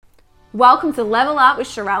Welcome to Level Up with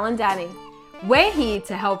Sharelle and Danny. We're here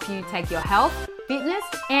to help you take your health, fitness,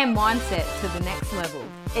 and mindset to the next level.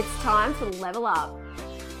 It's time to level up.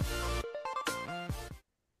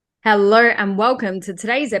 Hello and welcome to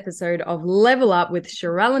today's episode of Level Up with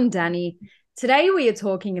Sharelle and Danny. Today we are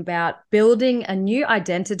talking about building a new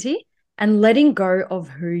identity and letting go of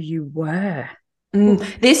who you were.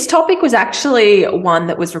 This topic was actually one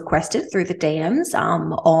that was requested through the DMs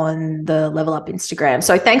on the Level Up Instagram.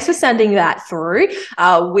 So thanks for sending that through.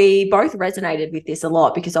 We both resonated with this a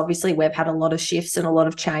lot because obviously we've had a lot of shifts and a lot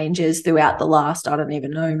of changes throughout the last, I don't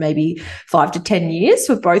even know, maybe 5 to 10 years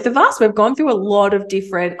for both of us. We've gone through a lot of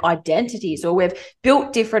different identities, or we've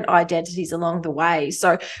built different identities along the way.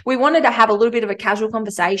 So we wanted to have a little bit of a casual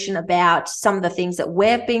conversation about some of the things that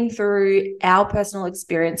we've been through, our personal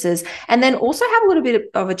experiences, and then also have a little bit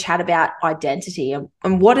of a chat about identity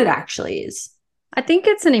and what it actually is. I think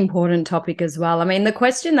it's an important topic as well. I mean, the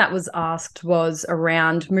question that was asked was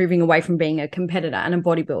around moving away from being a competitor and a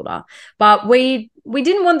bodybuilder. But we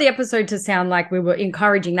didn't want the episode to sound like we were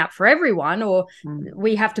encouraging that for everyone, or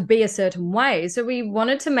we have to be a certain way. So we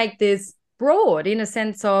wanted to make this broad in a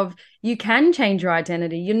sense of you can change your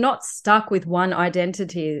identity. You're not stuck with one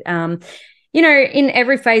identity. In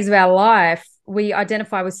every phase of our life, we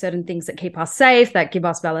identify with certain things that keep us safe, that give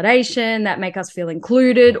us validation, that make us feel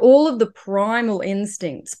included, all of the primal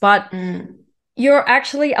instincts. But you're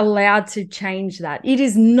actually allowed to change that. It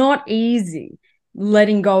is not easy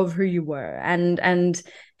letting go of who you were and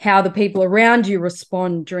how the people around you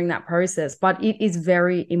respond during that process. But it is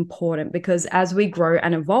very important because as we grow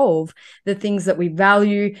and evolve, the things that we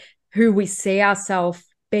value, who we see ourselves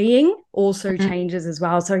being also changes as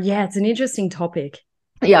well. So yeah, it's an interesting topic.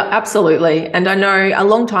 Yeah, absolutely. And I know a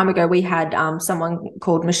long time ago, we had someone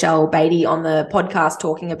called Michelle Beatty on the podcast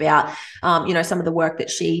talking about, some of the work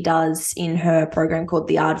that she does in her program called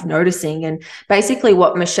The Art of Noticing. And basically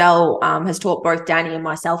what Michelle has taught both Danny and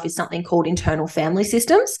myself is something called internal family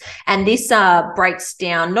systems. And this breaks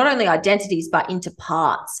down not only identities, but into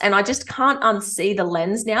parts. And I just can't unsee the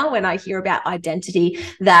lens now when I hear about identity,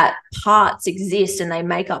 that parts exist and they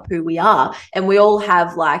make up who we are. And we all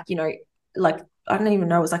have I don't even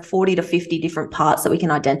know, it was like 40 to 50 different parts that we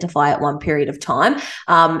can identify at one period of time.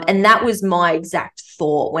 And that was my exact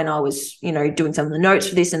thought when I was, doing some of the notes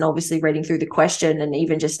for this and obviously reading through the question, and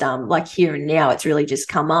even just like here and now, it's really just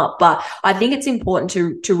come up. But I think it's important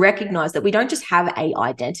to recognize that we don't just have a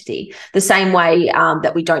identity the same way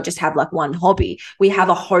that we don't just have like one hobby. We have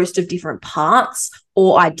a host of different parts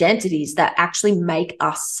or identities that actually make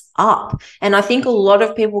us up. And I think a lot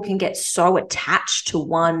of people can get so attached to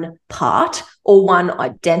one part or one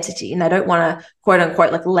identity, and they don't want to quote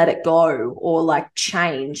unquote like let it go or like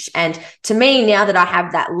change. And to me, now that I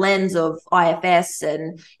have that lens of IFS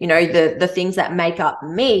and the things that make up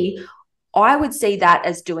me, I would see that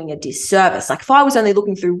as doing a disservice. Like if I was only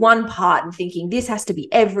looking through one part and thinking this has to be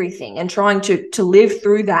everything and trying to live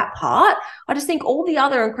through that part, I just think all the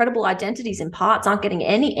other incredible identities and parts aren't getting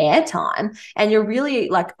any airtime, and you're really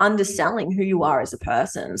like underselling who you are as a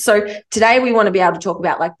person. So today we want to be able to talk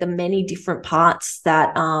about like the many different parts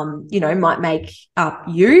that, might make up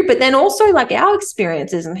you, but then also like our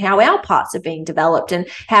experiences and how our parts are being developed and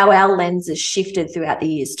how our lens has shifted throughout the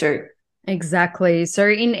years too. Exactly. So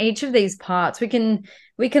in each of these parts, we can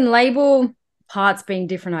label parts being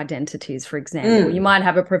different identities. For example, you might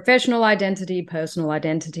have a professional identity, personal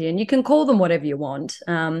identity, and you can call them whatever you want.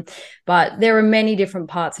 But there are many different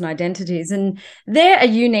parts and identities, and they're a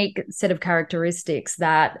unique set of characteristics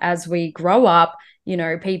that as we grow up,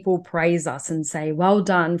 people praise us and say, well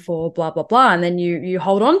done for blah, blah, blah. And then you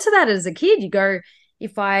hold on to that as a kid. You go,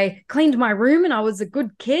 if I cleaned my room and I was a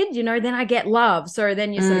good kid, then I get love. So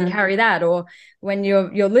then you sort of carry that. Or when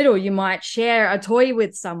you're little, you might share a toy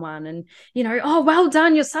with someone and, oh, well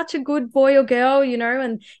done, you're such a good boy or girl,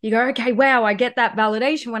 and you go, okay, wow, I get that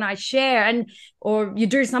validation when I share. Or you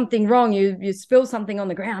do something wrong, you spill something on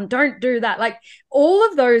the ground, don't do that. Like all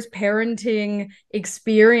of those parenting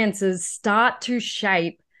experiences start to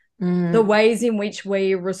shape the ways in which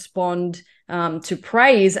we respond to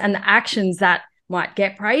praise and the actions that might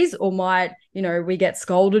get praise or might, we get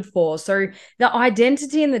scolded for. So the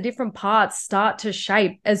identity and the different parts start to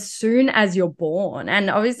shape as soon as you're born. And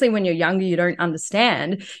obviously when you're younger, you don't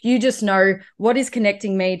understand. You just know what is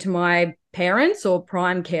connecting me to my parents or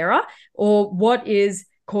prime carer, or what is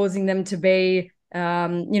causing them to be,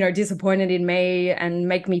 disappointed in me and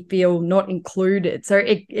make me feel not included. So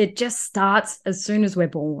it just starts as soon as we're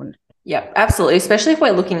born. Yeah, absolutely. Especially if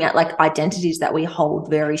we're looking at like identities that we hold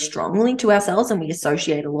very strongly to ourselves and we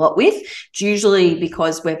associate a lot with. It's usually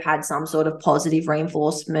because we've had some sort of positive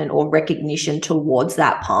reinforcement or recognition towards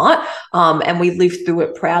that part. And we live through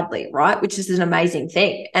it proudly, right? Which is an amazing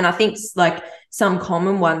thing. And I think like some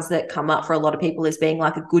common ones that come up for a lot of people is being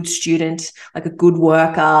like a good student, like a good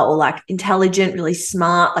worker, or like intelligent, really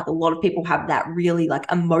smart. Like a lot of people have that really like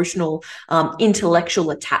emotional, intellectual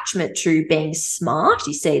attachment to being smart.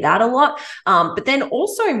 You see that a lot. But then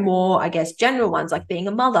also more, I guess, general ones like being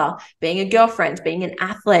a mother, being a girlfriend, being an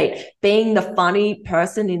athlete, being the funny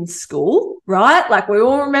person in school, right? Like we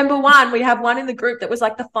all remember one. We have one in the group that was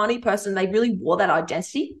like the funny person. They really wore that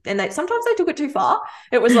identity, and sometimes they took it too far.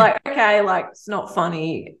 It was like, okay, like it's not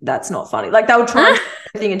funny. That's not funny. Like they were trying to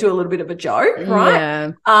everything into a little bit of a joke, right?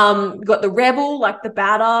 Yeah. Got the rebel, like the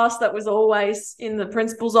badass that was always in the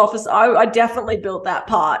principal's office. I definitely built that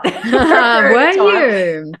part. Were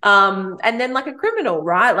you? And then like a criminal,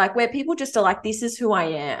 right? Like where people just are like, this is who I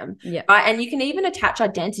am. Yeah. Right. And you can even attach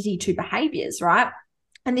identity to behaviors, right?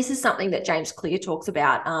 And this is something that James Clear talks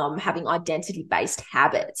about, having identity-based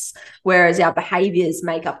habits, whereas our behaviors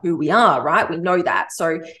make up who we are, right? We know that.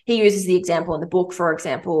 So he uses the example in the book, for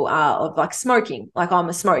example, of like smoking, like I'm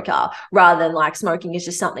a smoker, rather than like smoking is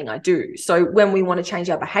just something I do. So when we want to change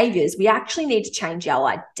our behaviors, we actually need to change our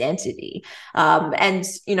identity. And,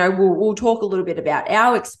 you know, we'll talk a little bit about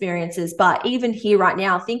our experiences, but even here right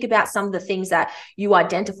now, think about some of the things that you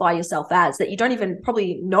identify yourself as that you don't even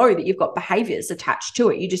probably know that you've got behaviors attached to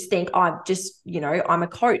it. You just think, I'm just, you know, I'm a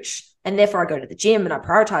coach and therefore I go to the gym and I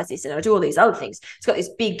prioritize this and I do all these other things. It's got this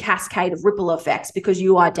big cascade of ripple effects because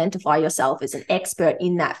you identify yourself as an expert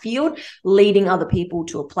in that field, leading other people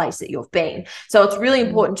to a place that you've been. So it's really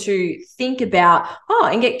important to think about,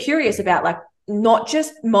 and get curious about like, not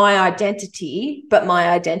just my identity, but my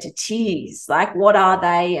identities. Like, what are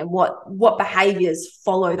they, and what behaviors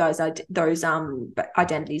follow those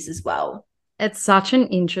identities as well. It's such an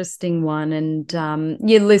interesting one. And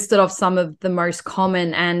you listed off some of the most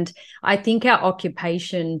common. And I think our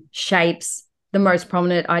occupation shapes the most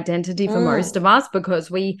prominent identity for most of us,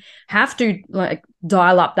 because we have to like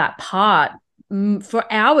dial up that part for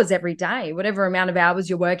hours every day, whatever amount of hours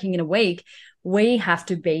you're working in a week. We have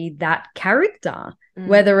to be that character,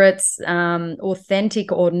 whether it's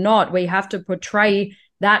authentic or not. We have to portray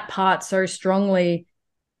that part so strongly,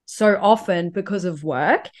 so often because of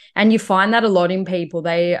work. And you find that a lot in people.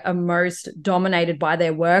 They are most dominated by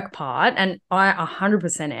their work part. And I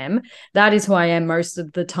 100% am. That is who I am most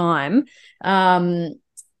of the time.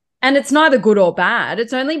 And it's neither good or bad.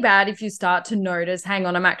 It's only bad if you start to notice, hang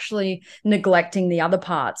on, I'm actually neglecting the other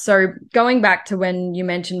parts. So going back to when you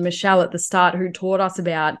mentioned Michelle at the start, who taught us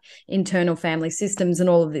about internal family systems and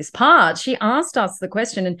all of this part, she asked us the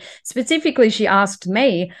question, and specifically she asked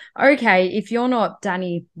me, okay, if you're not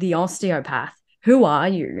Danny the osteopath, who are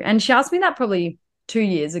you? And she asked me that probably 2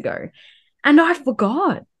 years ago. And I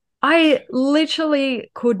forgot. I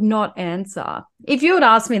literally could not answer. If you had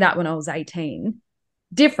asked me that when I was 18,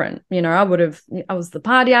 different, you know, I was the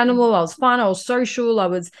party animal, I was fun, I was social, I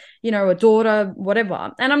was, you know, a daughter,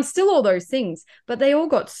 whatever. And I'm still all those things, but they all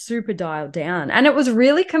got super dialed down. And it was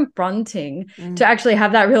really confronting to actually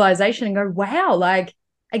have that realization and go, wow, like,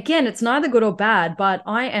 again, it's neither good or bad, but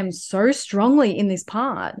I am so strongly in this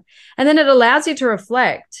part. And then it allows you to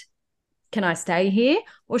reflect, can I stay here,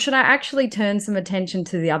 or should I actually turn some attention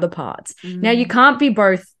to the other parts? Now, you can't be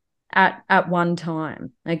both at one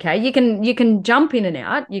time. Okay, you can jump in and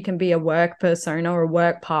out. You can be a work persona or a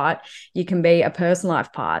work part, you can be a personal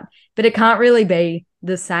life part, but it can't really be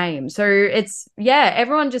the same. So it's, yeah,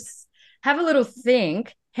 everyone just have a little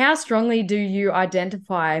think, how strongly do you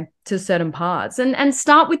identify to certain parts, and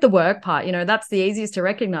start with the work part. You know, that's the easiest to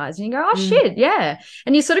recognize, and you go, oh shit, yeah.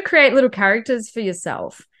 And you sort of create little characters for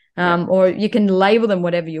yourself, or you can label them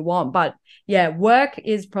whatever you want. But yeah, work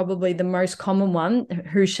is probably the most common one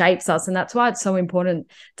who shapes us. And that's why it's so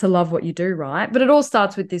important to love what you do, right? But it all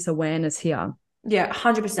starts with this awareness here. Yeah,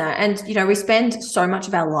 100%. And, you know, we spend so much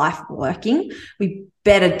of our life working. We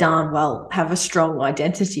better darn well have a strong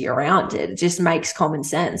identity around it. It just makes common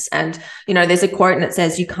sense. And, you know, there's a quote and it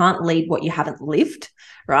says, you can't lead what you haven't lived.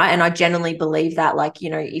 Right. And I generally believe that, like, you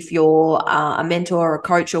know, if you're a mentor or a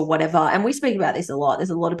coach or whatever, and we speak about this a lot, there's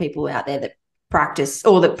a lot of people out there that practice,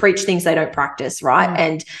 or that preach things they don't practice, right?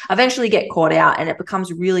 And eventually get caught out, and it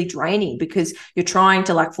becomes really draining because you're trying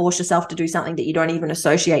to like force yourself to do something that you don't even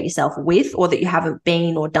associate yourself with, or that you haven't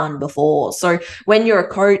been or done before. So when you're a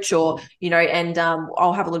coach, or, you know, and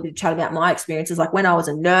I'll have a little bit of chat about my experiences, like when I was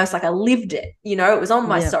a nurse, like I lived it, you know, it was on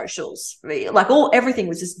my socials, like everything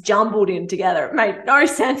was just jumbled in together. It made no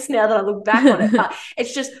sense now that I look back on it, but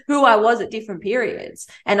it's just who I was at different periods.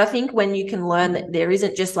 And I think when you can learn that there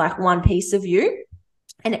isn't just like one piece of you,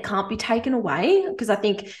 and it can't be taken away, because I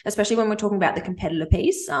think especially when we're talking about the competitor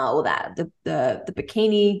piece, or that the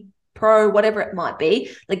bikini pro, whatever it might be,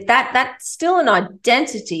 like that's still an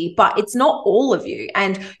identity, but it's not all of you,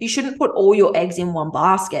 and you shouldn't put all your eggs in one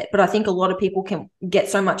basket. But I think a lot of people can get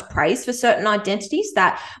so much praise for certain identities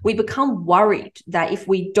that we become worried that if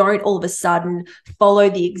we don't all of a sudden follow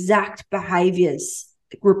the exact behaviors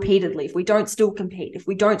repeatedly, if we don't still compete, if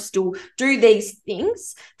we don't still do these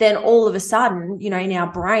things, then all of a sudden, you know, in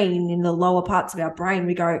our brain, in the lower parts of our brain,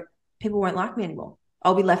 we go, people won't like me anymore.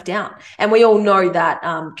 I'll be left out. And we all know that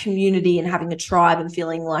community and having a tribe and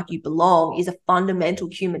feeling like you belong is a fundamental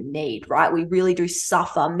human need, right? We really do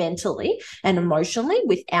suffer mentally and emotionally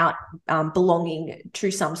without belonging to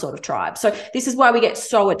some sort of tribe. So this is why we get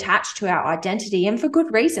so attached to our identity, and for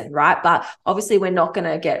good reason, right? But obviously we're not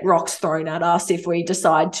going to get rocks thrown at us if we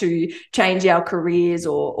decide to change our careers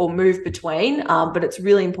or move between. But it's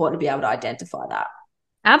really important to be able to identify that.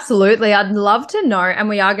 Absolutely. I'd love to know, and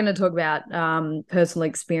we are going to talk about personal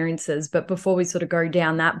experiences, but before we sort of go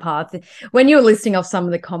down that path, when you were listing off some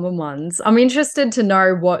of the common ones, I'm interested to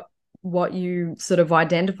know what you sort of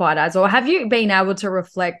identified as, or have you been able to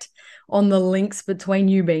reflect on the links between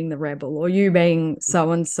you being the rebel or you being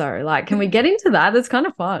so-and-so? Like, can we get into that? That's kind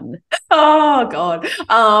of fun. Oh God.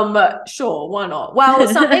 Sure, why not? Well,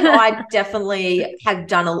 something I definitely have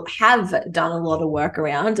done a lot of work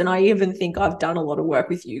around, and I even think I've done a lot of work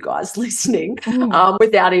with you guys listening,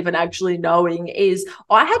 without even actually knowing, is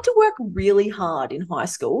I had to work really hard in high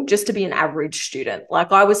school just to be an average student.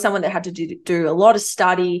 Like I was someone that had to do a lot of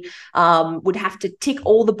study, would have to tick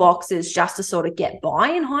all the boxes just to sort of get by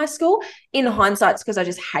in high school. In hindsight, it's because I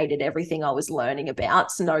just hated everything I was learning about.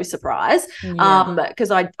 It's no surprise. Because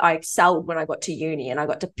I excelled when I got to uni, and I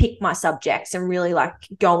got to pick my subjects and really like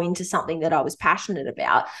go into something that I was passionate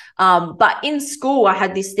about. But in school, I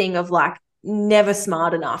had this thing of like, never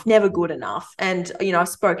smart enough, never good enough. And, you know, I've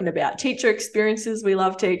spoken about teacher experiences. We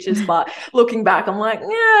love teachers, but looking back, I'm like,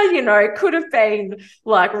 yeah, you know, it could have been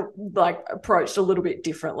like approached a little bit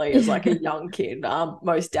differently as like a young kid,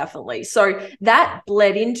 most definitely. So that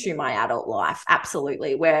bled into my adult life.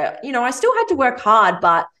 Absolutely. Where, you know, I still had to work hard,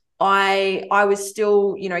 but I was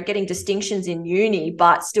still, you know, getting distinctions in uni,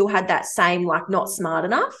 but still had that same, like, not smart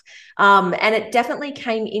enough. And it definitely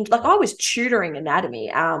came in, like, I was tutoring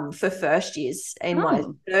anatomy for first years in my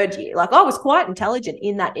third year. Like, I was quite intelligent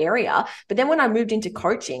in that area. But then when I moved into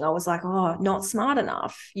coaching, I was like, oh, not smart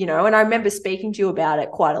enough, you know, and I remember speaking to you about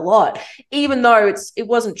it quite a lot, even though it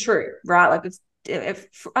wasn't true, right? Like, it's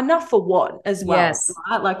enough for what as well, yes.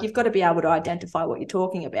 Right? Like, you've got to be able to identify what you're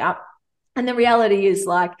talking about. And the reality is,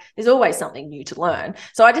 like, there's always something new to learn.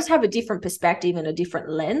 So I just have a different perspective and a different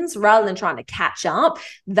lens rather than trying to catch up.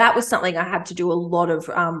 That was something I had to do a lot of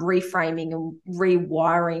reframing and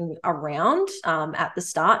rewiring around at the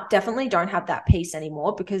start. Definitely don't have that piece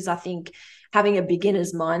anymore, because I think having a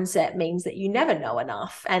beginner's mindset means that you never know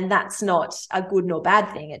enough. And that's not a good nor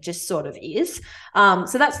bad thing. It just sort of is.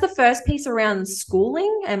 So that's the first piece around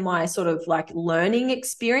schooling and my sort of like learning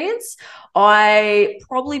experience. I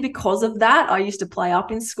probably, because of that, I used to play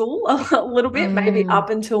up in school a little bit, maybe up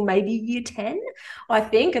until maybe year 10, I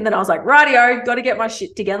think. And then I was like, rightio, got to get my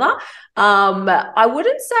shit together. I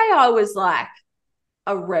wouldn't say I was like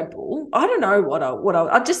a rebel. I don't know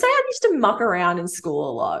I'd just say I used to muck around in school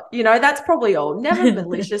a lot. You know, that's probably all. Never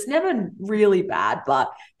malicious, never really bad,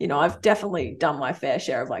 but, you know, I've definitely done my fair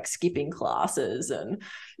share of like skipping classes and,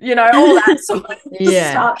 you know, all that sort of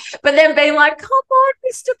stuff. But then being like, come on,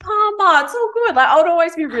 Mr. Palmer, it's all good. Like, I would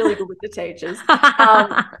always be really good with the teachers.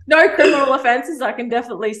 No criminal offenses, I can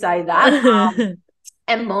definitely say that.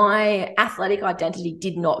 And my athletic identity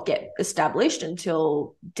did not get established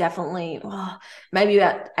until definitely maybe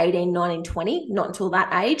about 18, 19, 20, not until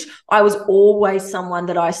that age. I was always someone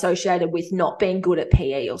that I associated with not being good at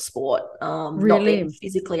PE or sport, not being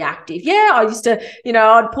physically active. Yeah, I used to, you know,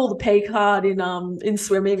 I'd pull the P card in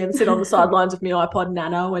swimming and sit on the sidelines with my iPod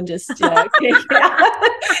Nano and just, kick out.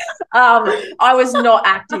 I was not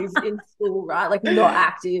active in school, right? Like, not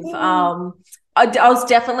active. I was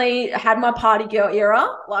definitely had my party girl era.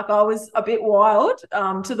 Like, I was a bit wild,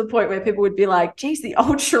 to the point where people would be like, geez, the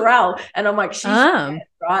old Sherelle. And I'm like, she's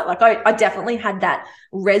right? Like I definitely had that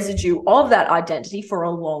residue of that identity for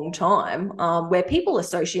a long time, where people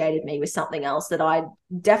associated me with something else that I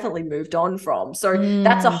definitely moved on from. So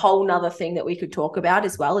that's a whole nother thing that we could talk about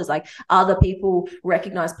as well, is like, other people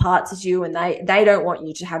recognize parts as you and they don't want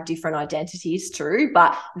you to have different identities too.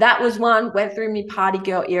 But that was one, went through me party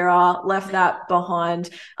girl era, left that behind,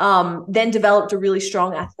 then developed a really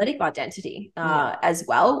strong athletic identity as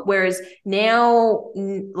well. Whereas now,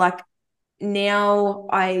 now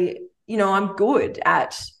I'm good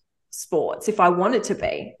at sports if I wanted to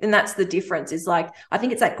be. And that's the difference, is like, I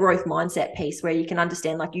think it's that growth mindset piece where you can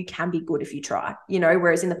understand like you can be good if you try,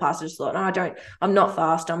 whereas in the past I just thought, no, I'm not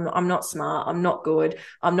fast, I'm not smart, I'm not good,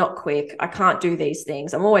 I'm not quick, I can't do these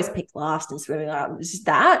things, I'm always picked last in swimming. It's just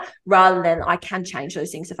that, rather than I can change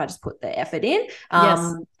those things if I just put the effort in.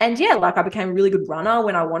 And like I became a really good runner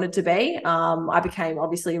when I wanted to be. I became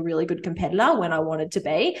obviously a really good competitor when I wanted to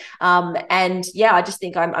be. I just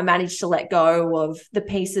think I managed to let go of the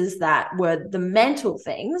pieces that were the mental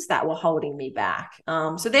things that were holding me back.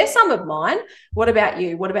 So there's some of mine. What about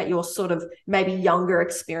you? What about your sort of maybe younger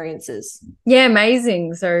experiences? Yeah,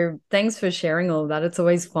 amazing. So thanks for sharing all of that. It's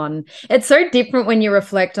always fun. It's so different when you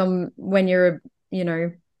reflect on when you're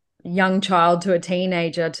a, young child to a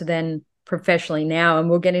teenager to then professionally now. And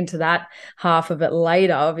we'll get into that half of it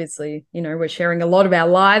later. Obviously, we're sharing a lot of our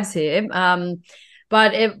lives here.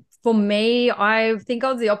 But for me, I think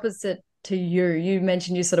I was the opposite to you. You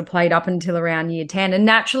mentioned you sort of played up until around year 10. And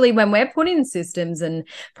naturally, when we're put in systems and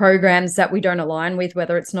programs that we don't align with,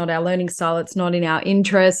 whether it's not our learning style, it's not in our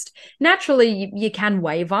interest, naturally you can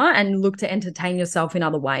waver and look to entertain yourself in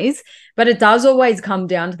other ways. But it does always come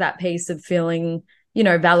down to that piece of feeling,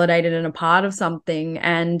 validated and a part of something.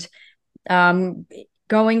 And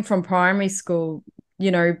going from primary school,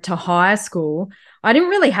 to higher school, I didn't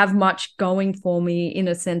really have much going for me in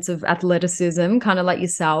a sense of athleticism, kind of like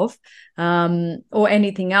yourself, or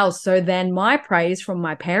anything else. So then my praise from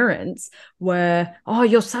my parents were, oh,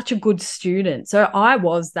 you're such a good student. So I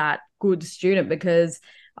was that good student because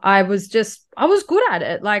I was good at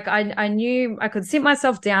it. Like I knew I could sit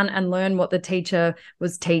myself down and learn what the teacher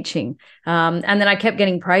was teaching. And then I kept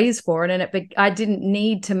getting praise for it. And I didn't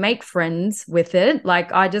need to make friends with it.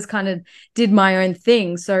 Like I just kind of did my own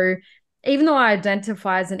thing. So even though I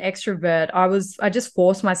identify as an extrovert, I just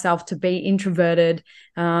forced myself to be introverted,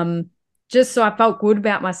 just so I felt good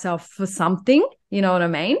about myself for something. You know what I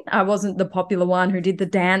mean? I wasn't the popular one who did the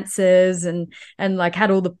dances and like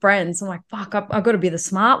had all the friends. I'm like, fuck, I've got to be the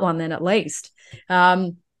smart one then at least.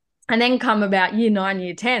 And then come about year 9,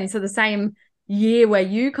 year 10. So the same year where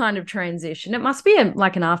you kind of transition, it must be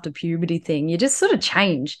like an after puberty thing. You just sort of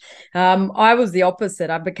change. I was the opposite.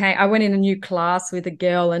 I went in a new class with a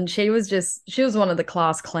girl and she was one of the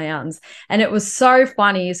class clowns, and it was so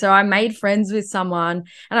funny. So I made friends with someone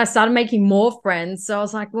and I started making more friends. So I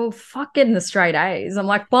was like, well, fuck getting the straight A's. I'm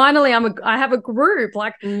like, finally I have a group.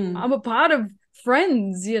 Like I'm a part of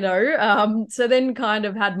friends, so then kind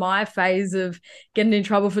of had my phase of getting in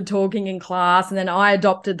trouble for talking in class, and then I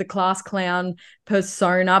adopted the class clown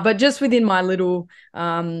persona, but just within my little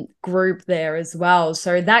group there as well.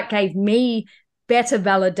 So that gave me better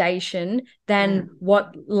validation than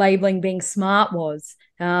what labeling being smart was.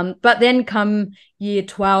 But then come year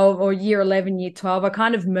 12 or year 11, year 12, I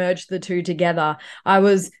kind of merged the two together. I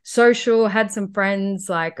was social, had some friends,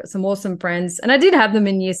 like some awesome friends, and I did have them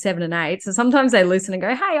in year 7 and 8. So sometimes they listen and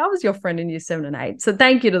go, hey, I was your friend in year 7 and 8. So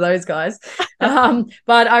thank you to those guys. But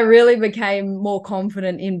I really became more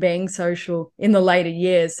confident in being social in the later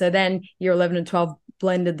years. So then year 11 and 12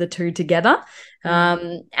 blended the two together.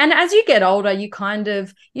 And as you get older,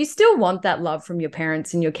 you still want that love from your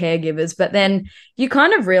parents and your caregivers, but then you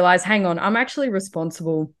kind of realize, hang on, I'm actually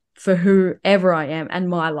responsible for whoever I am and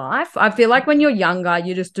my life. I feel like when you're younger,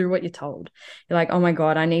 you just do what you're told. You're like, oh my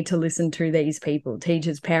God, I need to listen to these people,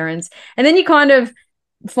 teachers, parents. And then you kind of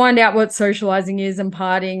find out what socializing is and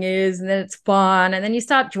partying is, and then it's fun, and then you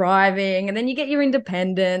start driving, and then you get your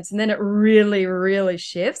independence, and then it really, really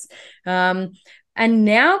shifts. And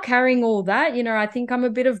now carrying all that, I think I'm a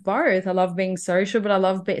bit of both. I love being social, but I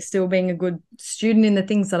love still being a good student in the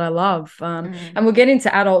things that I love. And we'll get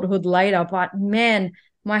into adulthood later, but man,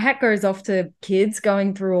 my hat goes off to kids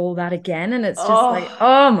going through all that again. And it's just like,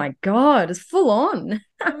 oh my God, it's full on.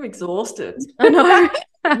 I'm exhausted. I know.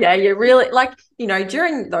 Yeah, you're really like, you know,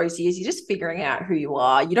 during those years, you're just figuring out who you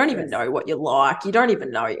are. You don't even know what you like. You don't even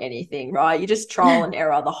know anything, right? You just trial and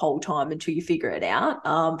error the whole time until you figure it out.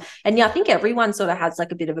 And yeah, I think everyone sort of has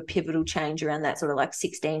like a bit of a pivotal change around that sort of like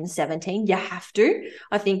 16, 17. You have to.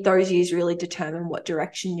 I think those years really determine what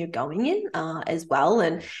direction you're going in as well.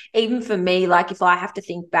 And even for me, like if I have to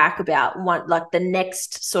think back about one, like the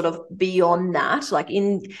next sort of beyond that, like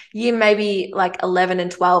in year maybe like 11 and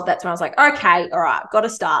 12, that's when I was like, okay, all right, got to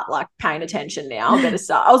start like paying attention now. I better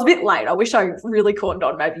start. I was a bit late. I wish I really caught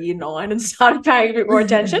on maybe year 9 and started paying a bit more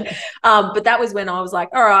attention. But that was when I was like,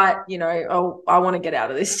 all right, you know, I want to get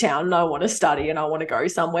out of this town and I want to study and I want to go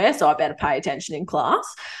somewhere. So I better pay attention in class.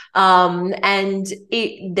 And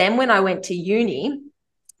then when I went to uni,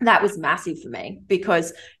 that was massive for me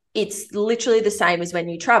because it's literally the same as when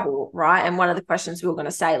you travel, right? And one of the questions we were going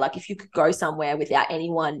to say, like, if you could go somewhere without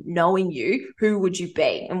anyone knowing you, who would you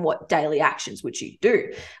be and what daily actions would you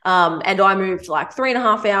do? And I moved like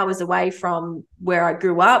 3.5 hours away from where I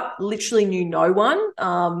grew up, literally knew no one.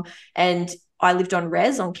 And I lived on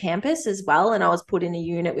res on campus as well. And I was put in a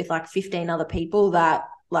unit with like 15 other people that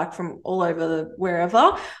like from all over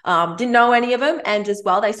wherever, didn't know any of them. And as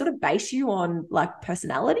well, they sort of base you on like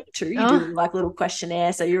personality too. You do like little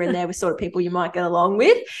questionnaire. So you're in there with sort of people you might get along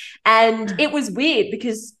with. And it was weird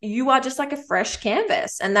because you are just like a fresh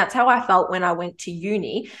canvas. And that's how I felt when I went to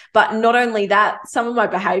uni. But not only that, some of my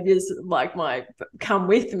behaviors like might come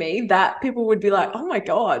with me that people would be like, oh my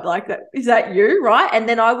God, like that, is that you? Right. And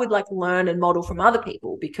then I would like learn and model from other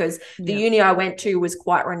people because the uni I went to was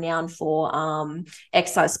quite renowned for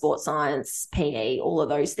exercise, sports science, PE, all of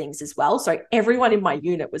those things as well. So everyone in my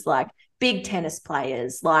unit was like big tennis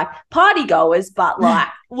players, like party goers, but like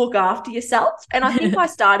look after yourself. And I think I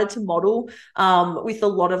started to model with a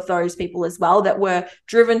lot of those people as well that were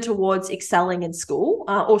driven towards excelling in school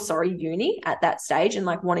uni at that stage and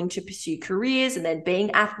like wanting to pursue careers and then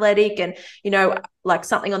being athletic. And, you know, like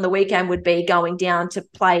something on the weekend would be going down to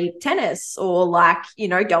play tennis or like, you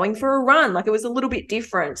know, going for a run. Like it was a little bit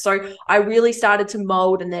different. So I really started to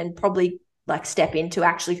mold and then probably like step into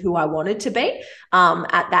actually who I wanted to be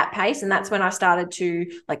at that pace. And that's when I started to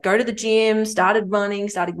like go to the gym, started running,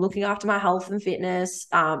 started looking after my health and fitness,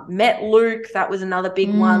 met Luke. That was another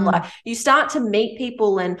big one. Like you start to meet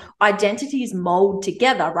people and identities mold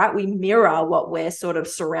together, right? We mirror what we're sort of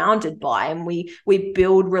surrounded by and we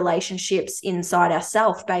build relationships inside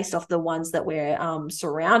ourselves based off the ones that we're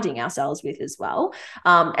surrounding ourselves with as well.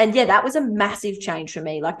 And yeah, that was a massive change for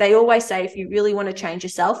me. Like they always say, if you really want to change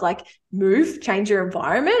yourself, like change your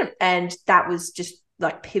environment. And that was just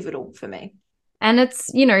like pivotal for me. And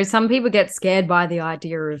it's, you know, some people get scared by the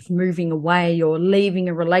idea of moving away or leaving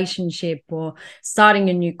a relationship or starting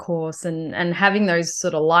a new course and having those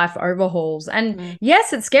sort of life overhauls. And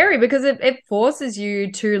yes, it's scary because it forces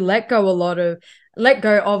you to let go of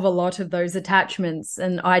a lot of those attachments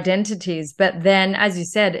and identities. But then, as you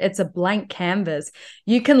said, it's a blank canvas.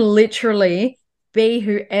 You can literally be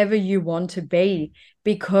whoever you want to be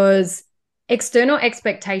because external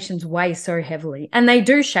expectations weigh so heavily and they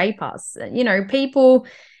do shape us. You know, people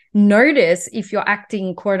notice if you're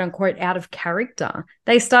acting quote unquote out of character.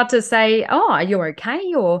 They start to say, oh, are you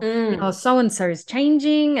okay? Or, you know, so-and-so is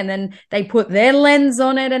changing. And then they put their lens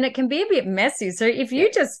on it and it can be a bit messy. So if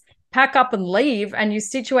you just pack up and leave and you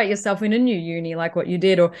situate yourself in a new uni like what you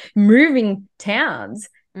did or moving towns,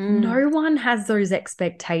 no one has those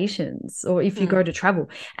expectations or if you go to travel.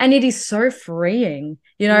 And it is so freeing.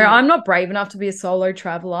 You know, I'm not brave enough to be a solo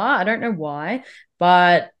traveler. I don't know why,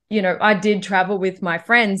 but, you know, I did travel with my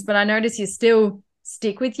friends, but I notice you still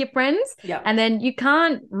stick with your friends and then you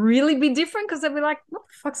can't really be different because they'll be like, what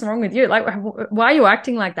the fuck's wrong with you? Like, why are you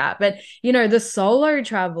acting like that? But, you know, the solo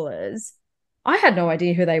travelers, I had no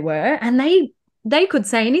idea who they were and they could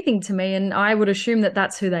say anything to me and I would assume that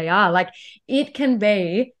that's who they are. Like it can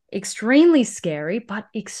be extremely scary, but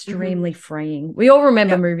extremely freeing. We all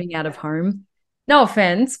remember moving out of home. No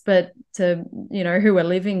offense, but to, you know, who we're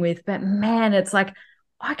living with. But man, it's like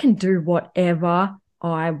I can do whatever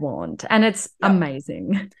I want. And it's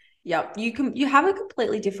amazing. Yep. You have a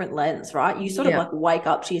completely different lens, right? You sort of like wake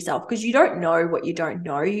up to yourself because you don't know what you don't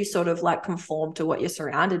know. You sort of like conform to what you're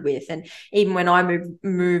surrounded with. And even when I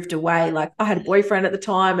moved away, like I had a boyfriend at the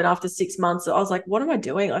time and after 6 months, I was like, what am I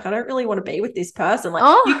doing? Like, I don't really want to be with this person.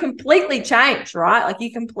 Like you completely change, right? Like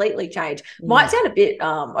you completely change. Might sound a bit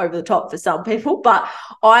over the top for some people, but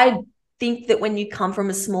I think that when you come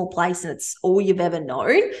from a small place and it's all you've ever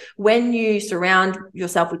known, when you surround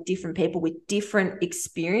yourself with different people with different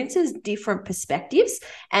experiences, different perspectives.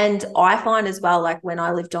 And I find as well, like when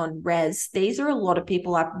I lived on res, these are a lot of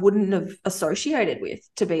people I wouldn't have associated with,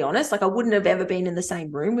 to be honest. Like I wouldn't have ever been in the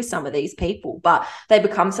same room with some of these people, but they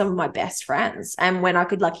become some of my best friends. And when I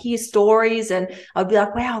could like hear stories and I'd be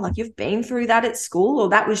like, wow, like you've been through that at school, or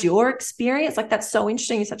that was your experience. Like that's so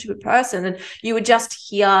interesting. You're such a good person. And you would just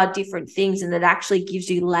hear different things, and it actually gives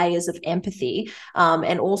you layers of empathy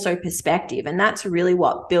and also perspective. And that's really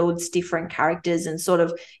what builds different characters and sort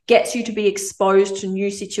of gets you to be exposed to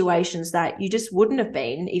new situations that you just wouldn't have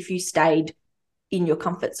been if you stayed in your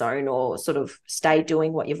comfort zone or sort of stayed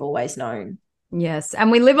doing what you've always known. Yes.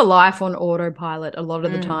 And we live a life on autopilot a lot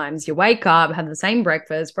of the times. You wake up, have the same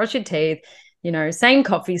breakfast, brush your teeth, same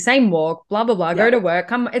coffee, same walk, blah, blah, blah, go to work.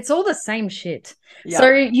 It's all the same shit. So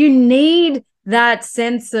you need that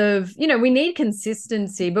sense of, we need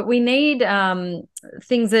consistency, but we need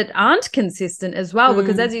things that aren't consistent as well,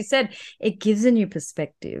 because as you said, it gives a new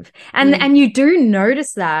perspective. And you do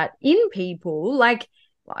notice that in people. Like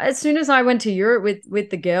as soon as I went to Europe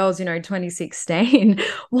with the girls, 2016,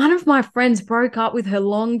 one of my friends broke up with her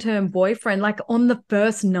long-term boyfriend like on the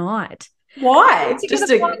first night. Why? Just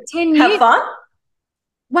to like 10 have years. Fun?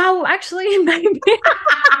 Well, actually, maybe.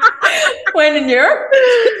 When in Europe?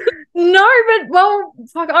 No, but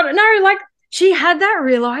fuck, I don't know. Like she had that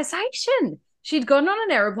realization. She'd gotten on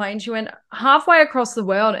an airplane. She went halfway across the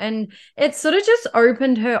world, and it sort of just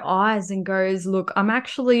opened her eyes and goes, look, I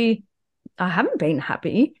haven't been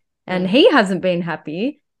happy, and he hasn't been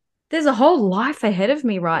happy. There's a whole life ahead of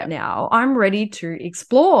me right now. I'm ready to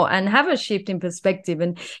explore and have a shift in perspective.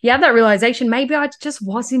 And you have that realization, maybe I just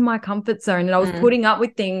was in my comfort zone and I was putting up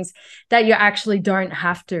with things that you actually don't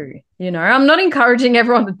have to. I'm not encouraging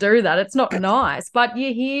everyone to do that. It's not nice, but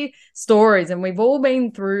you hear stories, and we've all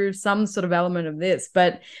been through some sort of element of this,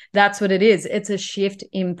 but that's what it is. It's a shift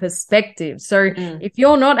in perspective. So if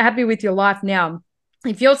you're not happy with your life now,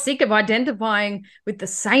 if you're sick of identifying with the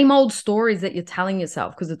same old stories that you're telling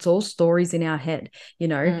yourself, because it's all stories in our head,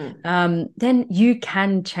 then you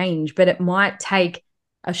can change, but it might take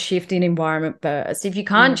a shift in environment first. If you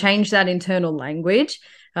can't change that internal language,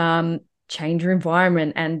 change your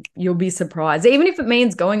environment and you'll be surprised. Even if it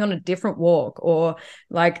means going on a different walk or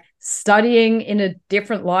like studying in a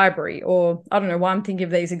different library, or I don't know why I'm thinking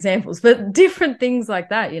of these examples, but different things like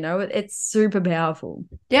that, it's super powerful.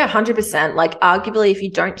 Yeah, 100%. Like arguably, if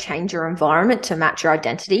you don't change your environment to match your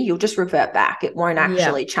identity, you'll just revert back. It won't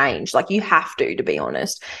actually change. Like you have to be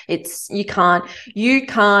honest. You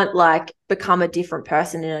can't like become a different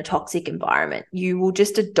person in a toxic environment. You will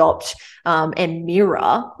just adopt and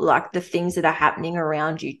mirror like the things that are happening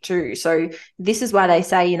around you too. So this is why they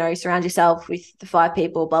say, surround yourself with the 5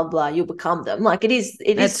 people, blah, blah, you'll become them. Like it is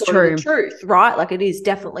sort of the truth, right? Like it is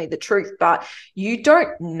definitely the truth, but you don't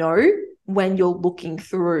know when you're looking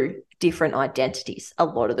through different identities a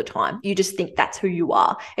lot of the time. You just think that's who you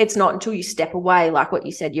are. It's not until you step away, like what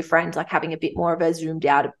you said, your friends, like having a bit more of a zoomed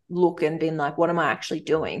out look and being like, what am I actually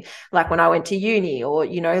doing? Like when I went to uni, or,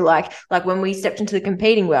 like when we stepped into the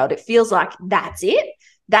competing world, it feels like that's it.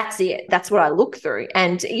 That's what I look through.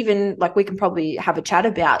 And even like we can probably have a chat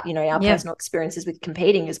about, our personal experiences with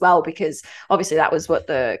competing as well, because obviously that was what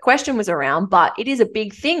the question was around, but it is a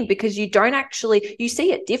big thing because you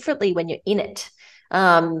see it differently when you're in it.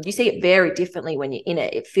 You see it very differently when you're in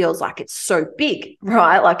it. It feels like it's so big,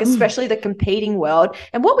 right? Like especially the competing world.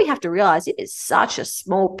 And what we have to realize, it is such a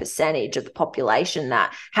small percentage of the population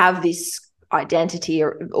that have this identity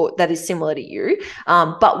or that is similar to you.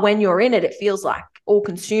 But when you're in it, it feels like all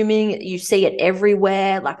consuming. You see it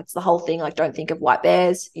everywhere. Like it's the whole thing. Like don't think of white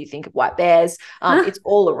bears, you think of white bears. It's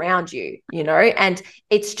all around you, and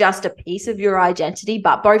it's just a piece of your identity.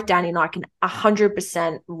 But both Danny and I can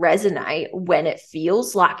 100% resonate when it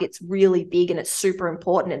feels like it's really big and it's super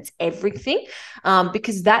important. It's everything,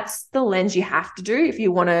 because that's the lens you have to do if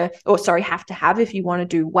you want to, have to have if you want to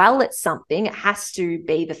do well at something. It has to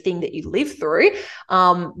be the thing that you live through.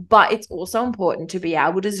 But it's also important to be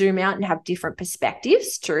able to zoom out and have different perspectives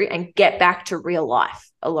too, and get back to real life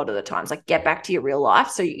a lot of the times. Like get back to your real life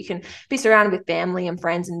so you can be surrounded with family and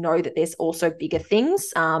friends and know that there's also bigger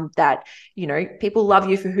things, that people love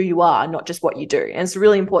you for who you are, not just what you do. And it's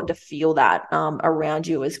really important to feel that around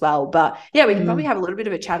you as well. But yeah, we can probably have a little bit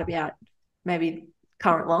of a chat about maybe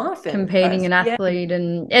current life and competing an athlete.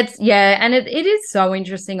 And it's and it is so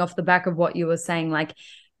interesting off the back of what you were saying. Like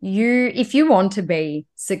if you want to be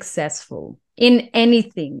successful in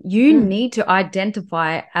anything, you need to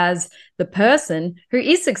identify as the person who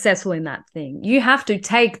is successful in that thing. You have to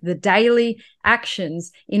take the daily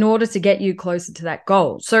actions in order to get you closer to that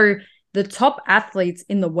goal. So the top athletes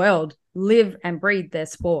in the world live and breathe their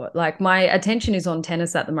sport. Like, my attention is on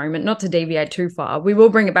tennis at the moment, not to deviate too far. We will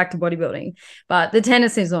bring it back to bodybuilding, but the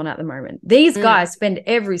tennis is on at the moment. These guys spend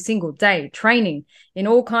every single day training in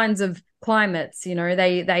all kinds of climates. You know,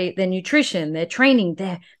 their nutrition, their training,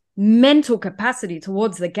 their mental capacity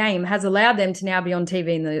towards the game has allowed them to now be on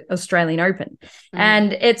TV in the Australian Open.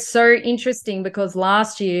 And it's so interesting because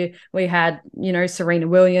last year we had, you know, Serena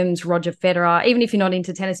Williams, Roger Federer. Even if you're not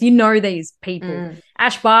into tennis, you know these people.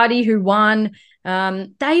 Ash Barty, who won,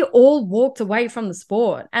 they all walked away from the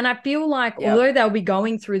sport. And I feel like although they'll be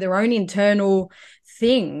going through their own internal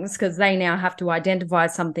things because they now have to identify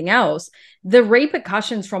something else, the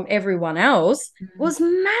repercussions from everyone else was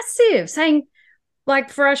massive, saying,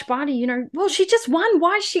 like, for Ash Barty, you know, well, she just won.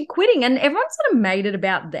 Why is she quitting? And everyone sort of made it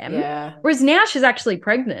about them. Yeah. Whereas now she's actually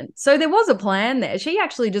pregnant. So there was a plan there. She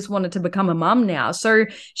actually just wanted to become a mum now. So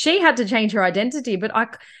she had to change her identity. But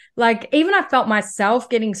I felt myself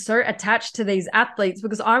getting so attached to these athletes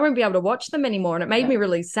because I won't be able to watch them anymore. And it made me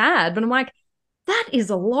really sad. But I'm like, that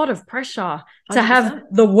is a lot of pressure to 100%. Have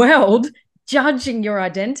the world judging your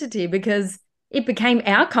identity because it became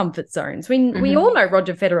our comfort zones. We all know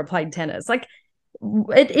Roger Federer played tennis. Like,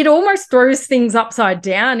 it almost throws things upside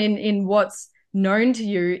down in what's known to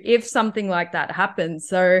you if something like that happens.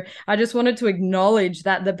 So I just wanted to acknowledge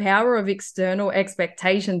that the power of external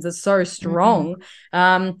expectations is so strong.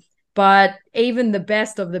 But even the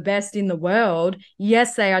best of the best in the world,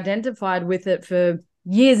 yes, they identified with it for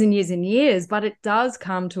years and years and years, but it does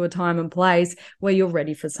come to a time and place where you're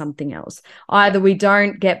ready for something else. Either we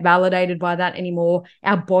don't get validated by that anymore,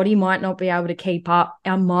 our body might not be able to keep up,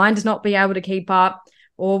 our mind not be able to keep up,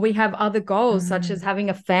 or we have other goals such as having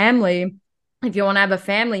a family. If you want to have a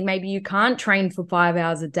family, maybe you can't train for 5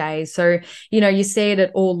 hours a day. So, you know, you see it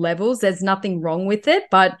at all levels. There's nothing wrong with it,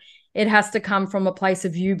 but it has to come from a place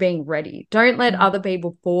of you being ready. Don't let other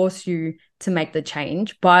people force you to make the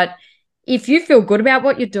change. But if you feel good about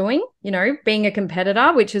what you're doing, you know, being a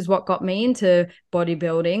competitor, which is what got me into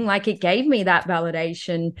bodybuilding, like, it gave me that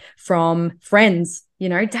validation from friends. You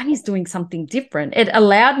know, Danny's doing something different. It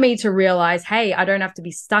allowed me to realize, hey, I don't have to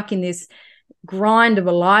be stuck in this grind of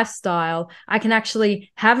a lifestyle. I can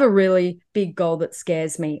actually have a really big goal that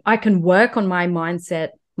scares me. I can work on my mindset,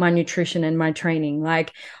 my nutrition and my training.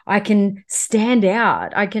 Like, I can stand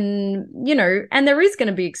out. I can, you know, and there is going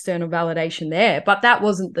to be external validation there, but that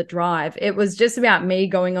wasn't the drive. It was just about me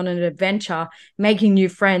going on an adventure, making new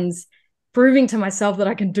friends, proving to myself that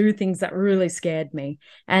I can do things that really scared me.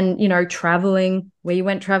 And, you know, traveling, we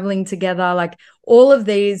went traveling together, like all of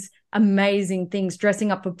these amazing things,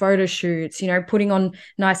 dressing up for photo shoots, you know, putting on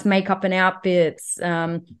nice makeup and outfits,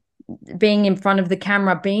 being in front of the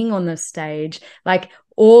camera, being on the stage, like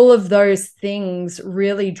all of those things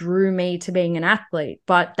really drew me to being an athlete.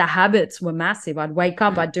 But the habits were massive. I'd wake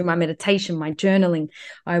up, I'd do my meditation, my journaling.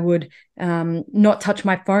 I would not touch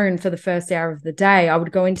my phone for the first hour of the day. I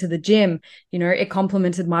would go into the gym. You know, it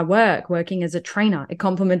complemented my work, working as a trainer. It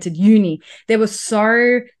complemented uni. There were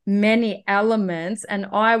so many elements, and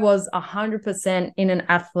I was 100% in an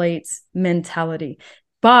athlete's mentality.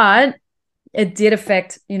 But it did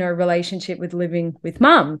affect, you know, relationship with living with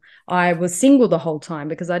mum. I was single the whole time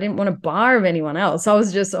because I didn't want to bar of anyone else. I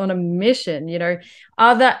was just on a mission, you know.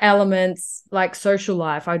 Other elements like social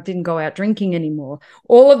life, I didn't go out drinking anymore.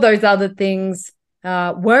 All of those other things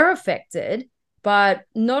were affected, but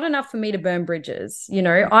not enough for me to burn bridges. You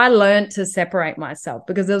know, I learned to separate myself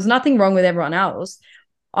because there was nothing wrong with everyone else.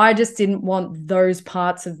 I just didn't want those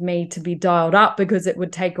parts of me to be dialed up because it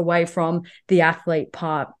would take away from the athlete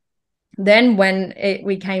part. Then when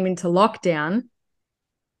we came into lockdown,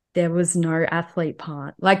 there was no athlete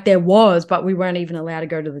part. Like, there was, but we weren't even allowed to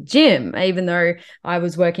go to the gym, even though I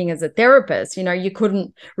was working as a therapist. You know, you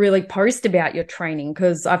couldn't really post about your training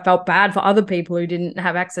because I felt bad for other people who didn't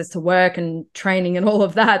have access to work and training and all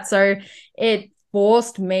of that. So it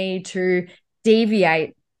forced me to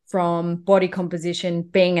deviate from body composition,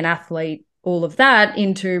 being an athlete, all of that,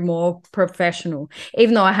 into more professional.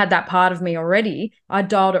 Even though I had that part of me already, I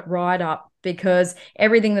dialed it right up because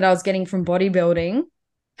everything that I was getting from bodybuilding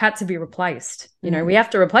had to be replaced. You know, we have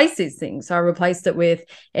to replace these things. So I replaced it with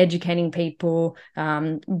educating people,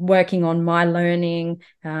 working on my learning,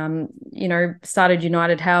 you know, started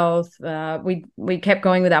United Health. We kept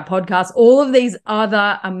going with our podcast. All of these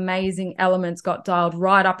other amazing elements got dialed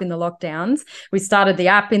right up in the lockdowns. We started the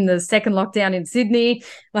app in the second lockdown in Sydney,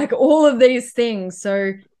 like all of these things.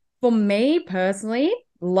 So For me personally,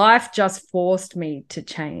 life just forced me to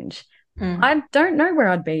change. I don't know where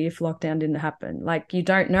I'd be if lockdown didn't happen. Like, you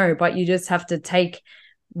don't know, but you just have to take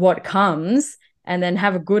what comes and then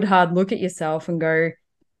have a good hard look at yourself and go,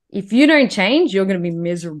 if you don't change, you're going to be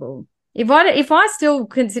miserable. If I still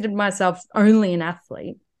considered myself only an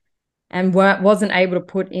athlete and wasn't able to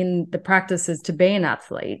put in the practices to be an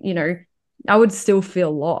athlete, you know, I would still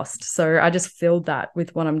feel lost. So I just filled that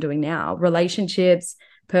with what I'm doing now, relationships,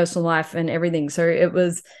 personal life, and everything. So it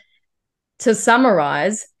was, to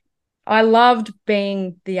summarize, I loved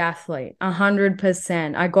being the athlete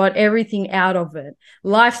 100%. I got everything out of it.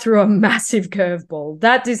 Life threw a massive curveball.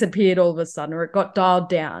 That disappeared all of a sudden, or it got dialed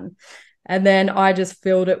down. And then I just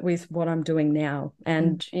filled it with what I'm doing now.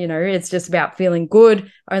 And, you know, it's just about feeling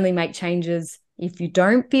good. Only make changes if you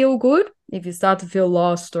don't feel good, if you start to feel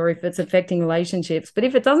lost, or if it's affecting relationships. But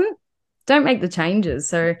if it doesn't, don't make the changes.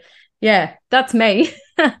 So, yeah, that's me.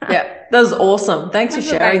 Yeah, that was awesome. Thanks for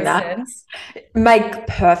sharing that. Sense. Make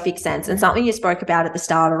perfect sense. And something you spoke about at the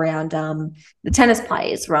start around the tennis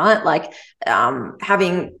players, right? Like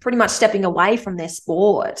having pretty much stepping away from their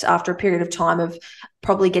sport after a period of time of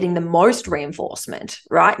probably getting the most reinforcement,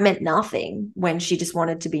 right? Meant nothing when she just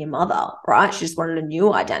wanted to be a mother, right? She just wanted a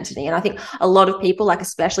new identity. And I think a lot of people, like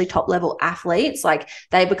especially top level athletes, like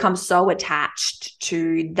they become so attached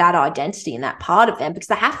to that identity and that part of them because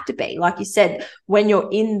they have to be. Like you said, when you're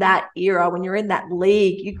in that era, when you're in that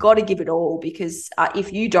league, you've got to give it all because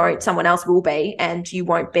if you don't, someone else will be, and you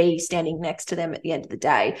won't be standing next to them at the end of the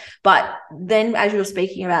day. But then as you were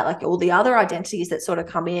speaking about like all the other identities that sort of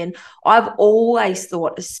come in, I've always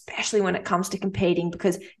thought, especially when it comes to competing,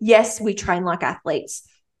 because yes, we train like athletes.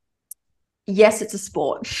 Yes, it's a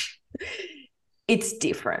sport. It's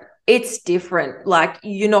different. It's different. Like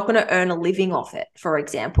you're not going to earn a living off it, for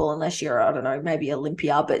example, unless you're, I don't know, maybe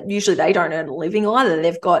Olympia, but usually they don't earn a living either.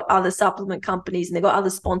 They've got other supplement companies and they've got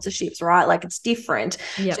other sponsorships, right? Like it's different.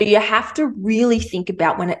 Yep. So you have to really think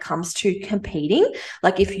about when it comes to competing,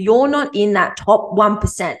 like if you're not in that top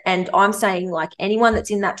 1%, and I'm saying like anyone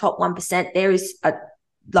that's in that top 1%, there is a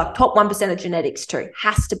like top 1% of genetics too,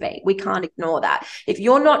 has to be. We can't ignore that. If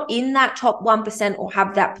you're not in that top 1% or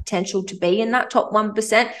have that potential to be in that top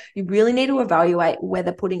 1%, you really need to evaluate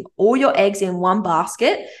whether putting all your eggs in one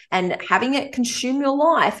basket and having it consume your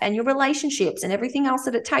life and your relationships and everything else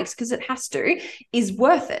that it takes, because it has to, is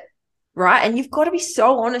worth it. Right. And you've got to be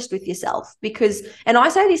so honest with yourself because, and I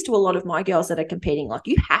say this to a lot of my girls that are competing, like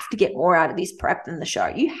you have to get more out of this prep than the show.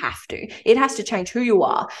 You have to. It has to change who you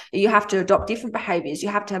are. You have to adopt different behaviors. You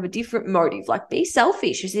have to have a different motive. Like be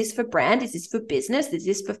selfish. Is this for brand? Is this for business? Is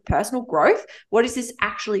this for personal growth? What is this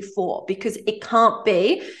actually for? Because it can't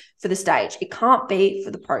be for the stage. It can't be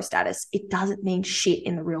for the pro status. It doesn't mean shit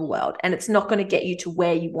in the real world. And it's not going to get you to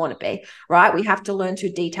where you want to be, right? We have to learn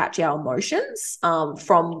to detach our emotions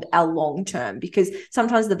from our long term, because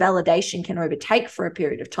sometimes the validation can overtake for a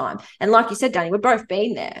period of time. And like you said, Danny, we've both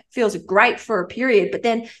been there. It feels great for a period, but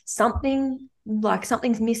then something's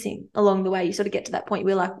missing along the way. You sort of get to that point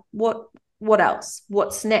where like, what else?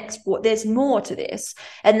 What's next? There's more to this.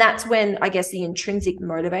 And that's when I guess the intrinsic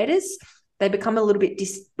motivators, they become a little bit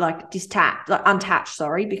untouched,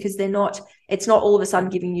 because it's not all of a sudden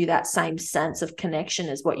giving you that same sense of connection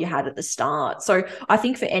as what you had at the start. So I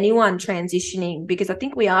think for anyone transitioning, because I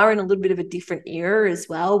think we are in a little bit of a different era as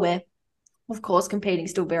well, where of course, competing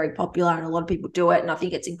is still very popular and a lot of people do it. And I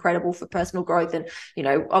think it's incredible for personal growth. And, you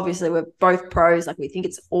know, obviously we're both pros, like we think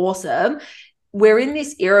it's awesome. We're in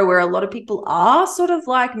this era where a lot of people are sort of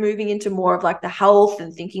like moving into more of like the health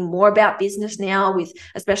and thinking more about business now, with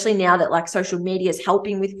especially now that like social media is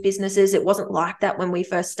helping with businesses. It wasn't like that when we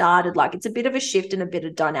first started. Like it's a bit of a shift and a bit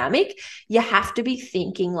of dynamic. You have to be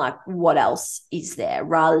thinking like, what else is there,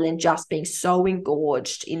 rather than just being so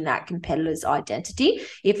engorged in that competitor's identity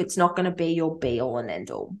if it's not going to be your be all and end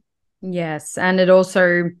all. Yes. And it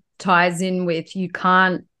also ties in with, you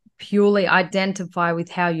can't purely identify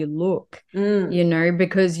with how you look, you know,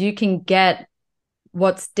 because you can get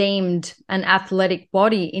what's deemed an athletic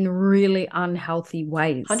body in really unhealthy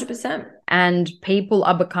ways. 100%. And people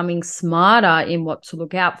are becoming smarter in what to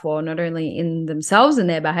look out for, not only in themselves and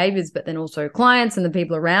their behaviors, but then also clients and the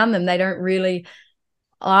people around them. They don't really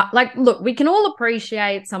look, we can all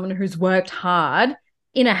appreciate someone who's worked hard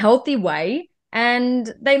in a healthy way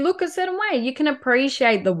and they look a certain way. You can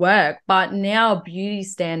appreciate the work, but now beauty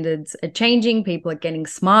standards are changing. People are getting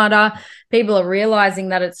smarter. People are realizing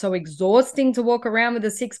that it's so exhausting to walk around with a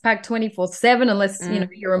six-pack 24/7, unless you know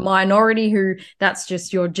you're a minority who that's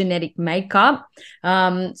just your genetic makeup.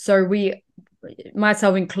 So we,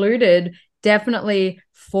 myself included, definitely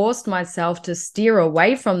forced myself to steer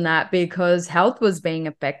away from that because health was being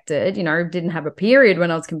affected, didn't have a period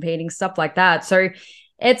when I was competing, stuff like that. So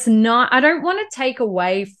it's not, I don't want to take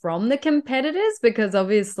away from the competitors because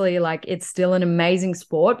obviously like it's still an amazing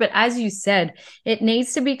sport. But as you said, it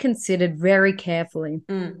needs to be considered very carefully.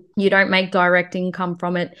 You don't make direct income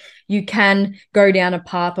from it. You can go down a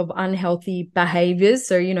path of unhealthy behaviors.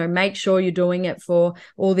 So, make sure you're doing it for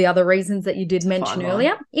all the other reasons that you did mention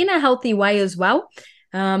earlier in a healthy way as well.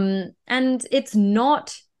 And it's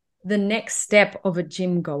not the next step of a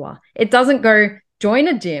gym goer. It doesn't go join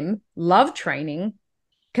a gym, love training,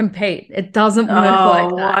 compete. It doesn't work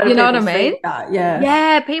like that. You know what I mean?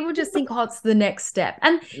 Yeah. People just think, it's the next step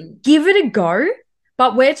and give it a go.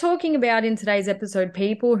 But we're talking about in today's episode,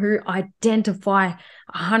 people who identify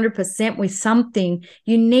 100% with something.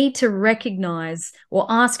 You need to recognize or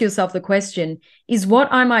ask yourself the question, is what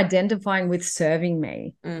I'm identifying with serving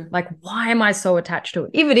me? Like, why am I so attached to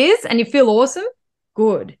it? If it is, and you feel awesome,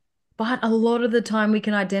 good. But a lot of the time we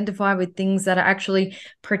can identify with things that are actually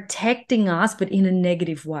protecting us, but in a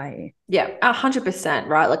negative way. Yeah, 100%,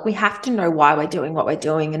 right? Like we have to know why we're doing what we're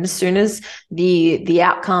doing. And as soon as the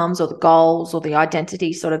outcomes or the goals or the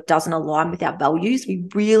identity sort of doesn't align with our values, we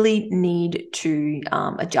really need to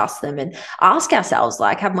adjust them and ask ourselves,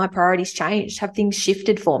 like, have my priorities changed? Have things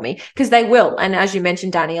shifted for me? Because they will. And as you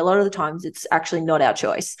mentioned, Danny, a lot of the times it's actually not our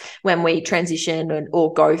choice when we transition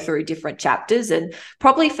or go through different chapters. And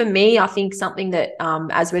probably for me, I think something that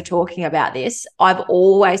as we're talking about this, I've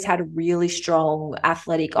always had a really strong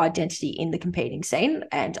athletic identity in the competing scene,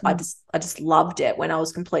 and I just loved it when I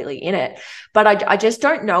was completely in it. But I just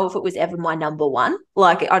don't know if it was ever my number one.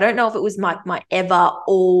 Like I don't know if it was my ever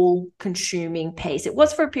all consuming piece. It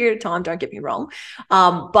was for a period of time, don't get me wrong,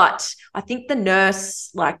 but I think the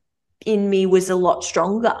nurse in me was a lot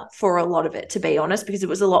stronger for a lot of it, to be honest, because it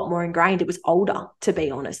was a lot more ingrained. It was older, to be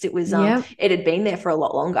honest. It was it had been there for a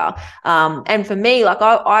lot longer. And for me,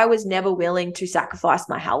 I was never willing to sacrifice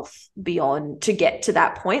my health beyond to get to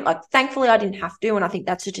that point. Like thankfully I didn't have to, and I think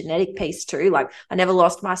that's a genetic piece too. Like I never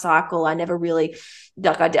lost my cycle. I never really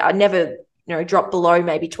I never drop below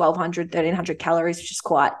maybe 1,200, 1,300 calories, which is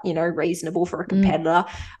quite, reasonable for a competitor.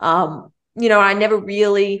 I never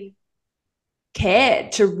really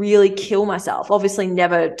cared to really kill myself. Obviously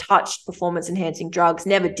never touched performance enhancing drugs,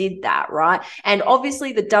 never did that, right? And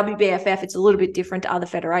obviously the WBFF, it's a little bit different to other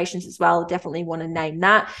federations as well. I definitely want to name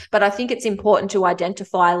that. But I think it's important to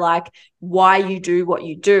identify why you do what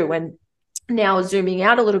you do. And now zooming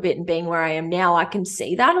out a little bit and being where I am now, I can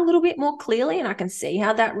see that a little bit more clearly, and I can see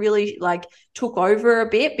how that really took over a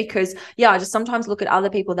bit because I just sometimes look at other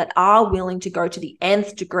people that are willing to go to the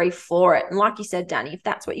nth degree for it. And like you said, Danny, if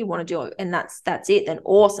that's what you want to do and that's it, then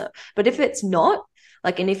awesome. But if it's not,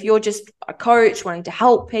 and if you're just a coach wanting to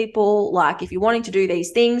help people, if you're wanting to do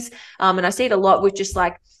these things, and I see it a lot with just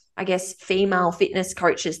I guess, female fitness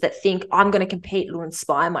coaches that think I'm going to compete to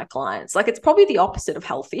inspire my clients. It's probably the opposite of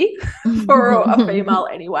healthy for a female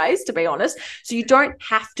anyways, to be honest. So you don't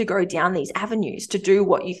have to go down these avenues to do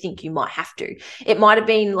what you think you might have to. It might have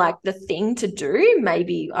been the thing to do,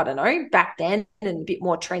 maybe, I don't know, back then and a bit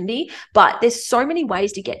more trendy, but there's so many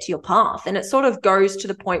ways to get to your path. And it sort of goes to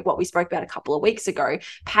the point what we spoke about a couple of weeks ago,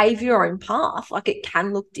 pave your own path. It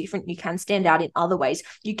can look different. You can stand out in other ways.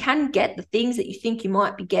 You can get the things that you think you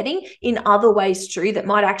might be getting in other ways too that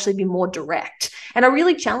might actually be more direct. And I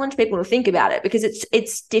really challenge people to think about it because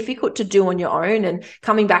it's difficult to do on your own. And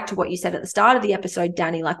coming back to what you said at the start of the episode,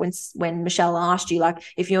 Danny, when Michelle asked you,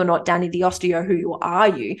 if you're not Danny the Osteo, who are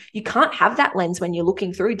you? You can't have that lens when you're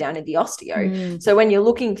looking through Danny the Osteo. So when you're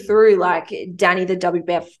looking through Danny the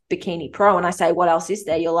WBF Bikini Pro, and I say, what else is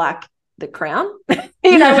there? You're the crown.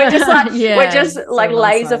 We're just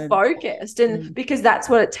laser focused, and because that's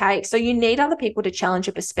what it takes. So you need other people to challenge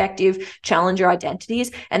your perspective, challenge your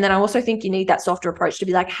identities. And then I also think you need that softer approach to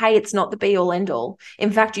be hey, it's not the be all end all.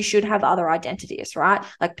 In fact, you should have other identities, right?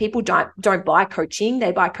 People don't buy coaching,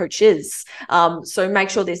 they buy coaches. So make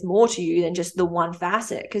sure there's more to you than just the one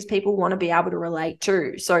facet, because people want to be able to relate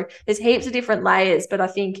too. So there's heaps of different layers, but I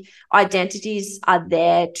think identities are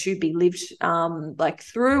there to be lived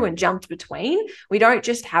through and jumped between. We don't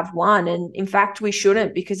just have one, and in fact we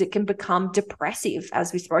shouldn't, because it can become depressive,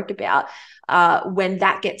 as we spoke about. when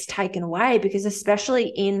that gets taken away, because especially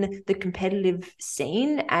in the competitive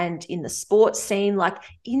scene and in the sports scene, like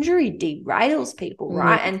injury derails people,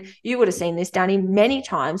 right? And you would have seen this, Danny, many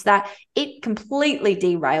times, that it completely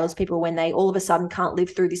derails people when they all of a sudden can't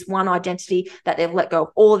live through this one identity that they've let go of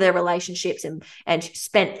all of their relationships and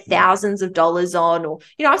spent thousands of dollars on. Or,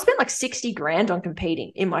 you know, I spent like 60 grand on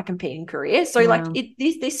competing in my competing career. So like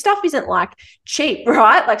this stuff isn't like cheap,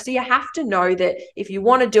 right? Like, so you have to know that if you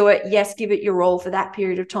want to do it, yes, give it your all for that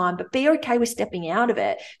period of time, but be okay with stepping out of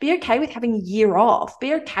it. Be okay with having a year off.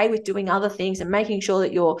 Be okay with doing other things and making sure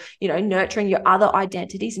that you're, you know, nurturing your other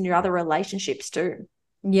identities and your other relationships too.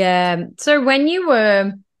 Yeah. So when you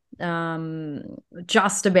were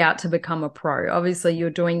just about to become a pro, obviously you're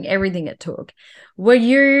doing everything it took. Were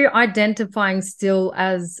you identifying still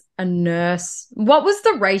as a nurse? What was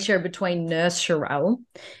the ratio between nurse Sharelle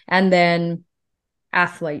and then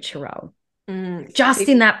athlete Sharelle? Just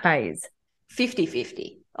in that phase?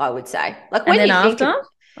 50-50, I would say. Like, when you think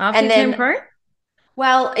after you turned pro?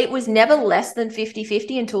 Well, it was never less than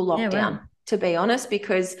 50-50 until lockdown, to be honest,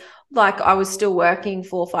 because like I was still working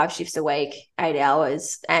 4 or 5 shifts a week, 8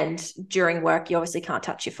 hours. And during work, you obviously can't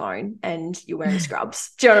touch your phone and you're wearing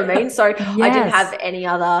scrubs. Do you know what I mean? So I didn't have any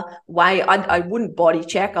other way. I wouldn't body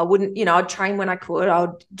check. I wouldn't, you know, I'd train when I could. I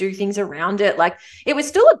would do things around it. Like, it was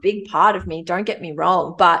still a big part of me. Don't get me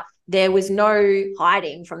wrong. But there was no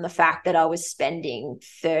hiding from the fact that I was spending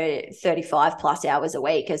 35 plus hours a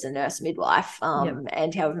week as a nurse midwife,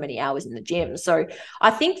 and however many hours in the gym. So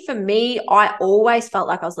I think for me, I always felt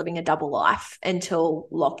like I was living a double life until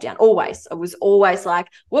lockdown. Always. I was always like,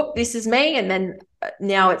 whoop, this is me. And then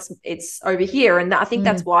now it's over here. And I think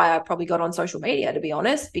that's why I probably got on social media, to be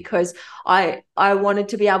honest, because I wanted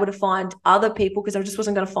to be able to find other people, because I just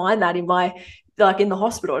wasn't going to find that in the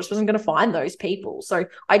hospital. I just wasn't going to find those people. So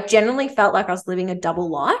I generally felt like I was living a double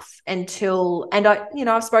life until, and I, you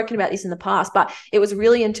know, I've spoken about this in the past, but it was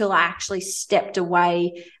really until I actually stepped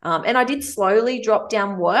away. And I did slowly drop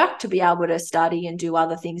down work to be able to study and do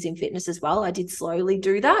other things in fitness as well. I did slowly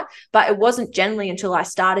do that, but it wasn't generally until I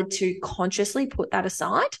started to consciously put that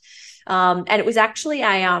aside. And it was actually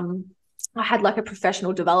I had like a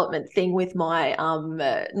professional development thing with my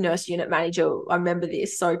nurse unit manager. I remember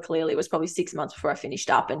this so clearly. It was probably 6 months before I finished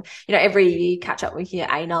up. And, you know, every year you catch up with your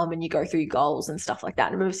ANUM and you go through your goals and stuff like that.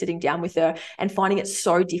 And I remember sitting down with her and finding it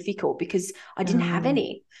so difficult because I didn't have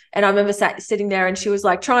any. And I remember sitting there and she was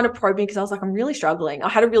like trying to probe me because I was like, I'm really struggling. I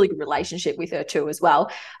had a really good relationship with her too as well.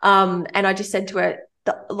 And I just said to her,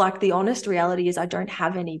 the honest reality is I don't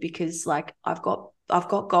have any, because like I've got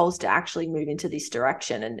goals to actually move into this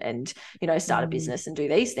direction and you know, start a business and do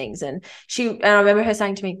these things. And I remember her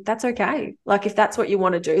saying to me, that's okay. Like, if that's what you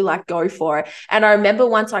want to do, like, go for it. And I remember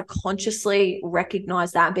once I consciously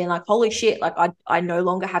recognized that and being like, holy shit, like I no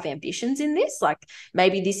longer have ambitions in this. Like,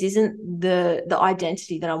 maybe this isn't the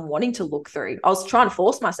identity that I'm wanting to look through. I was trying to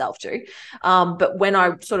force myself to. But when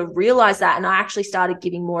I sort of realized that and I actually started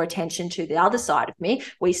giving more attention to the other side of me,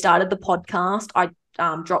 we started the podcast. I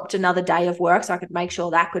dropped another day of work so I could make sure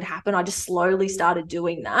that could happen. I just slowly started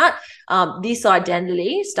doing that. This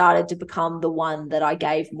identity started to become the one that I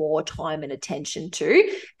gave more time and attention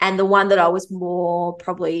to, and the one that I was more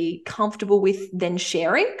probably comfortable with than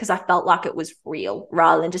sharing, because I felt like it was real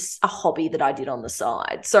rather than just a hobby that I did on the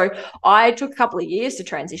side. So I took a couple of years to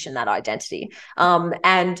transition that identity.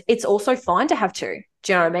 And it's also fine to have two.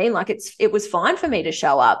 Do you know what I mean? Like, it was fine for me to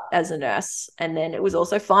show up as a nurse, and then it was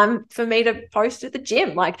also fine for me to post at the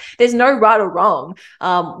gym. Like, there's no right or wrong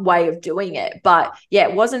way of doing it. But yeah,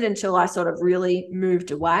 it wasn't until I sort of really moved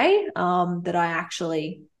away that I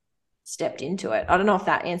actually stepped into it. I don't know if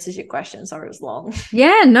that answers your question. Sorry, it was long.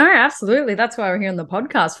 Yeah, no, absolutely. That's why we're here on the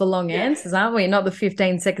podcast, for long answers, aren't we? Not the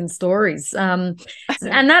 15-second stories. And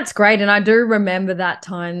that's great. And I do remember that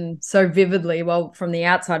time so vividly, well, from the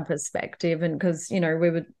outside perspective, and because, you know, we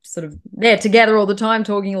were sort of there together all the time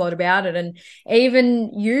talking a lot about it. And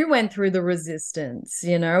even you went through the resistance,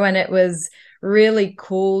 you know, and it was really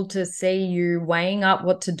cool to see you weighing up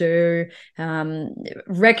what to do,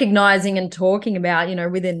 recognizing and talking about, you know,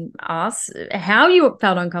 within us, how you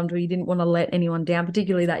felt uncomfortable. You didn't want to let anyone down,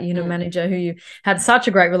 particularly that unit manager who you had such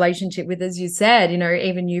a great relationship with. As you said, you know,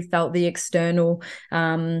 even you felt the external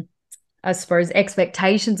I suppose,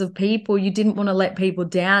 expectations of people. You didn't want to let people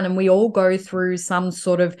down. And we all go through some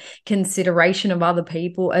sort of consideration of other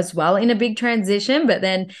people as well in a big transition. But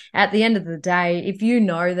then at the end of the day, if you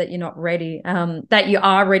know that you're not ready, that you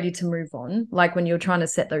are ready to move on, like when you're trying to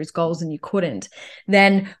set those goals and you couldn't,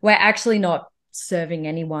 then we're actually not serving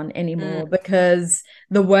anyone anymore, because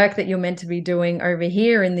the work that you're meant to be doing over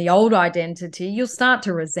here in the old identity, you'll start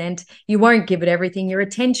to resent. You won't give it everything. Your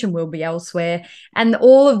attention will be elsewhere. And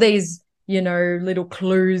all of these, little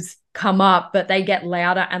clues come up, but they get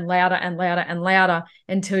louder and louder and louder and louder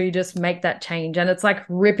until you just make that change. And it's like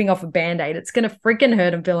ripping off a Band-Aid. It's going to freaking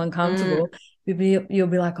hurt and feel uncomfortable. You'll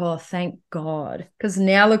be like, oh, thank God. Because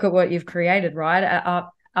now look at what you've created, right?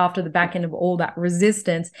 After the back end of all that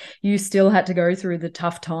resistance, you still had to go through the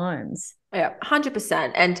tough times. Yeah,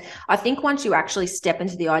 100%. And I think once you actually step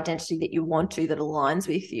into the identity that you want to, that aligns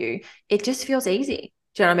with you, it just feels easy.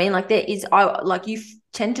 Do you know what I mean? You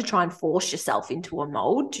tend to try and force yourself into a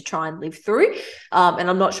mold to try and live through. And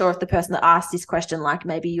I'm not sure if the person that asked this question, like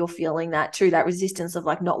maybe you're feeling that too, that resistance of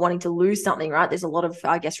like not wanting to lose something, right? There's a lot of,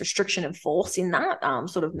 I guess, restriction and force in that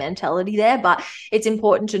sort of mentality there. But it's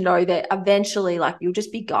important to know that eventually, like, you'll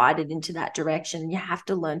just be guided into that direction. You have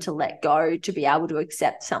to learn to let go to be able to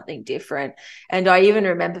accept something different. And I even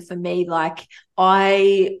remember for me, like,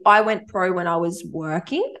 I went pro when I was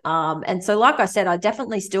working. And so, like I said, I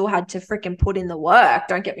definitely still had to freaking put in the work,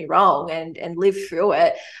 don't get me wrong, and live through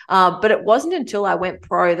it. But it wasn't until I went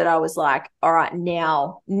pro that I was like, all right,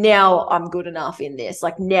 now I'm good enough in this.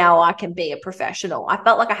 Like, now I can be a professional. I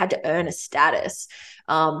felt like I had to earn a status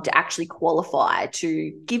to actually qualify,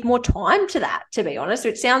 to give more time to that, to be honest.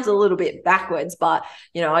 It sounds a little bit backwards, but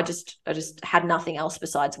I just had nothing else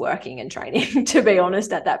besides working and training, to be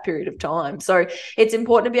honest, at that period of time. So it's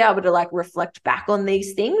important to be able to like reflect back on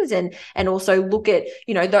these things and also look at,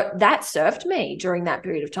 that served me during that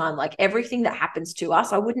period of time. Like, everything that happens to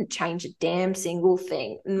us, I wouldn't change a damn single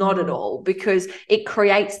thing, not at all, because it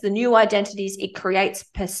creates the new identities. It creates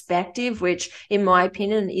perspective, which in my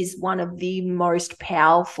opinion is one of the most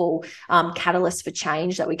powerful catalysts for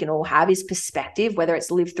change that we can all have, is perspective, whether it's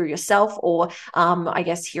lived through yourself or I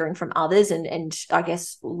guess hearing from others and I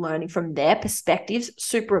guess learning from their perspectives.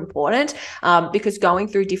 Super important, because going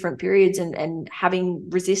through different periods and having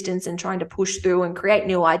resistance and trying to push through and create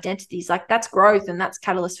new identities, like, that's growth and that's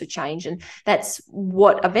catalyst for change, and that's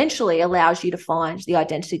what eventually allows you to find the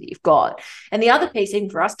identity that you've got. And the other piece, even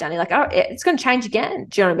for us, Danny, like, it's going to change again.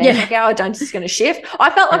 Do you know what I mean? Like, our identity is going to shift. I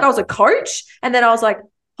felt like I was a coach, and then I was like,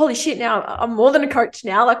 holy shit, now I'm more than a coach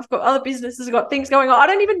now. Like, I've got other businesses, I've got things going on. I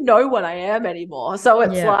don't even know what I am anymore. So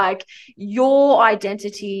it's like, your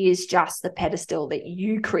identity is just the pedestal that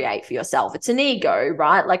you create for yourself. It's an ego,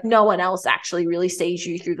 right? Like, no one else actually really sees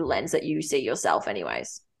you through the lens that you see yourself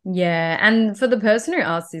anyways. Yeah. And for the person who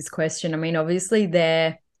asked this question, I mean, obviously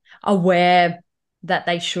they're aware that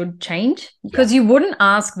they should change, because you wouldn't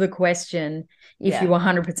ask the question if you were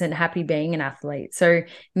 100% happy being an athlete. So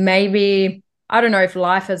maybe, I don't know if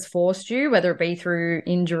life has forced you, whether it be through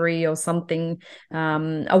injury or something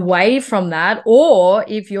away from that, or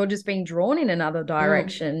if you're just being drawn in another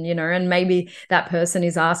direction, and maybe that person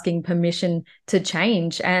is asking permission to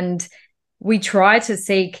change. And we try to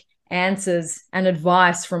seek answers and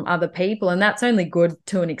advice from other people, and that's only good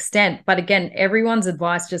to an extent. But again, everyone's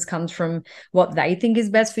advice just comes from what they think is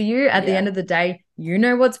best for you. At the end of the day, you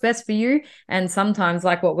know what's best for you. And sometimes,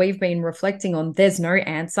 like what we've been reflecting on, there's no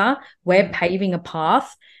answer. We're paving a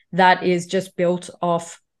path that is just built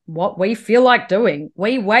off what we feel like doing.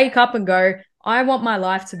 We wake up and go, I want my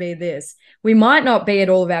life to be this. We might not be at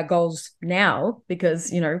all of our goals now,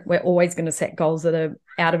 because, we're always going to set goals that are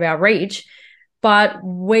out of our reach. But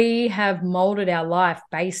we have molded our life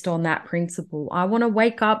based on that principle. I want to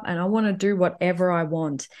wake up and I want to do whatever I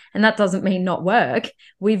want. And that doesn't mean not work.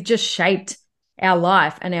 We've just shaped our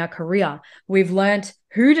life and our career. We've learned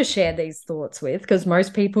who to share these thoughts with, because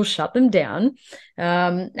most people shut them down.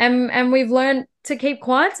 And we've learned to keep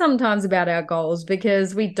quiet sometimes about our goals,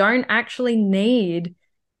 because we don't actually need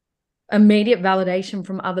immediate validation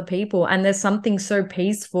from other people. And there's something so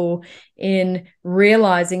peaceful in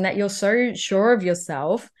realizing that you're so sure of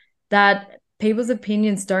yourself that people's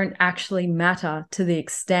opinions don't actually matter to the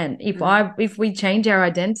extent. If we change our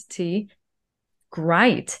identity,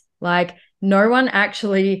 great. Like, no one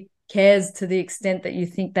actually cares to the extent that you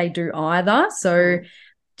think they do either. So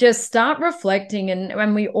just start reflecting,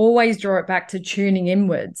 and we always draw it back to tuning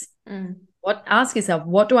inwards. Ask yourself,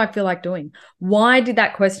 what do I feel like doing? Why did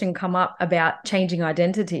that question come up about changing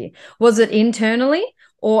identity? Was it internally,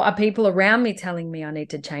 or are people around me telling me I need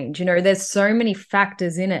to change? There's so many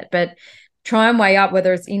factors in it, but try and weigh up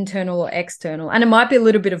whether it's internal or external. And it might be a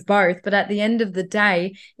little bit of both, but at the end of the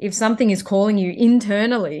day, if something is calling you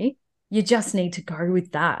internally, you just need to go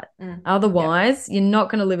with that. Otherwise, you're not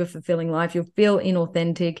going to live a fulfilling life. You'll feel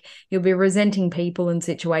inauthentic. You'll be resenting people and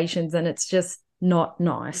situations, and it's just not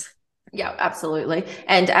nice. Yeah, absolutely.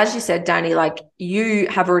 And as you said, Danny, like you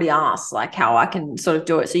have already asked like how I can sort of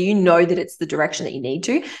do it. So you know that it's the direction that you need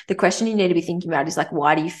to. The question you need to be thinking about is like,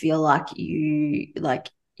 why do you feel like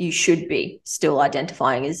you should be still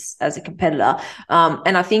identifying as a competitor?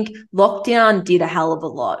 And I think lockdown did a hell of a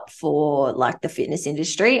lot for like the fitness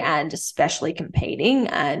industry and especially competing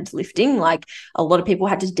and lifting. Like a lot of people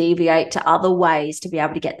had to deviate to other ways to be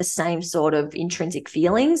able to get the same sort of intrinsic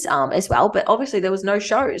feelings as well. But obviously there was no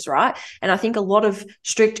shows, right? And I think a lot of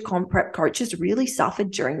strict comp prep coaches really suffered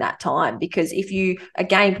during that time, because if you,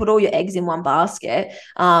 again, put all your eggs in one basket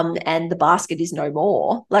and the basket is no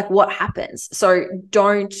more, like what happens? So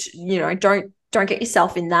don't get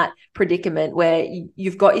yourself in that predicament where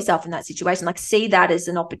you've got yourself in that situation. Like see that as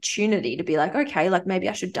an opportunity to be like, okay, like maybe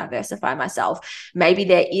I should diversify myself. Maybe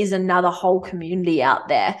there is another whole community out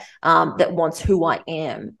there that wants who I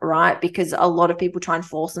am, right? Because a lot of people try and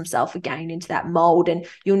force themselves again into that mold, and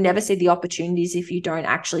you'll never see the opportunities if you don't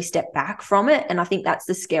actually step back from it. And I think that's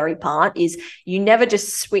the scary part, is you never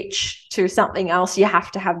just switch to something else. You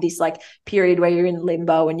have to have this like period where you're in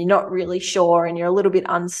limbo and you're not really sure and you're a little bit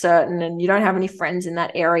uncertain and you don't have any friends in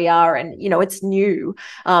that area, and it's new.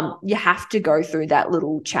 You have to go through that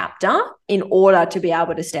little chapter in order to be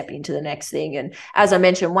able to step into the next thing. And as I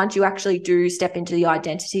mentioned, once you actually do step into the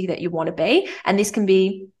identity that you want to be, and this can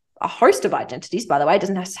be a host of identities, by the way, it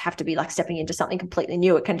doesn't have to be like stepping into something completely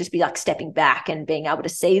new. It can just be like stepping back and being able to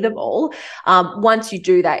see them all. Once you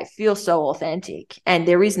do that, it feels so authentic and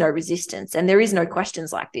there is no resistance and there is no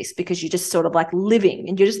questions like this, because you're just sort of like living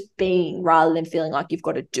and you're just being, rather than feeling like you've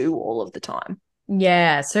got to do all of the time.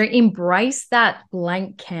 Yeah. So embrace that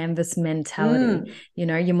blank canvas mentality.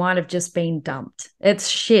 You might have just been dumped. It's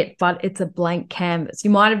shit, but it's a blank canvas. You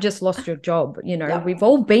might have just lost your job. Yep. We've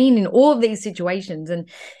all been in all of these situations,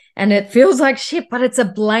 and it feels like shit, but it's a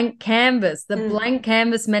blank canvas. The blank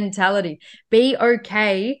canvas mentality. Be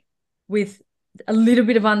okay with a little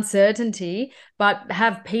bit of uncertainty, but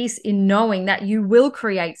have peace in knowing that you will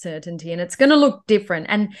create certainty and it's going to look different.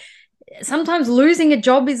 And sometimes losing a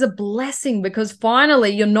job is a blessing, because finally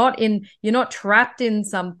you're not trapped in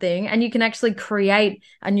something and you can actually create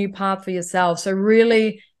a new path for yourself. So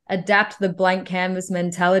really adapt the blank canvas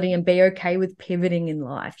mentality and be okay with pivoting in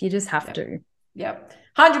life. You just have to. Yep.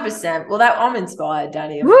 100%. Well, I'm inspired,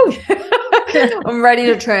 Danny. Woo! I'm ready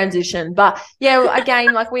to transition. But yeah,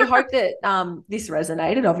 again, like we hope that this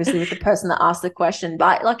resonated obviously with the person that asked the question,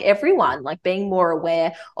 but like everyone, like being more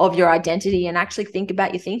aware of your identity and actually think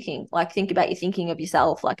about your thinking of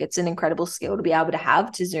yourself. Like it's an incredible skill to be able to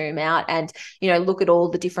have, to zoom out and, look at all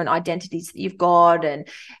the different identities that you've got, and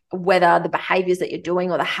whether the behaviors that you're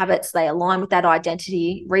doing or the habits, they align with that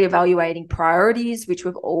identity, reevaluating priorities, which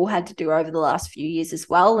we've all had to do over the last few years as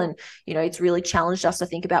well. And, it's really challenged us to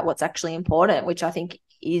think about what's actually important, which I think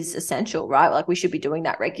is essential, right? Like we should be doing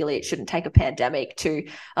that regularly. It shouldn't take a pandemic to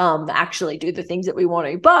actually do the things that we want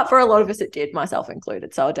to. But for a lot of us, it did, myself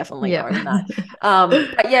included. So I'll definitely own that.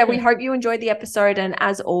 But yeah, we hope you enjoyed the episode. And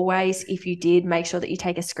as always, if you did, make sure that you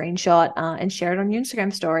take a screenshot and share it on your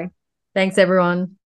Instagram story. Thanks, everyone.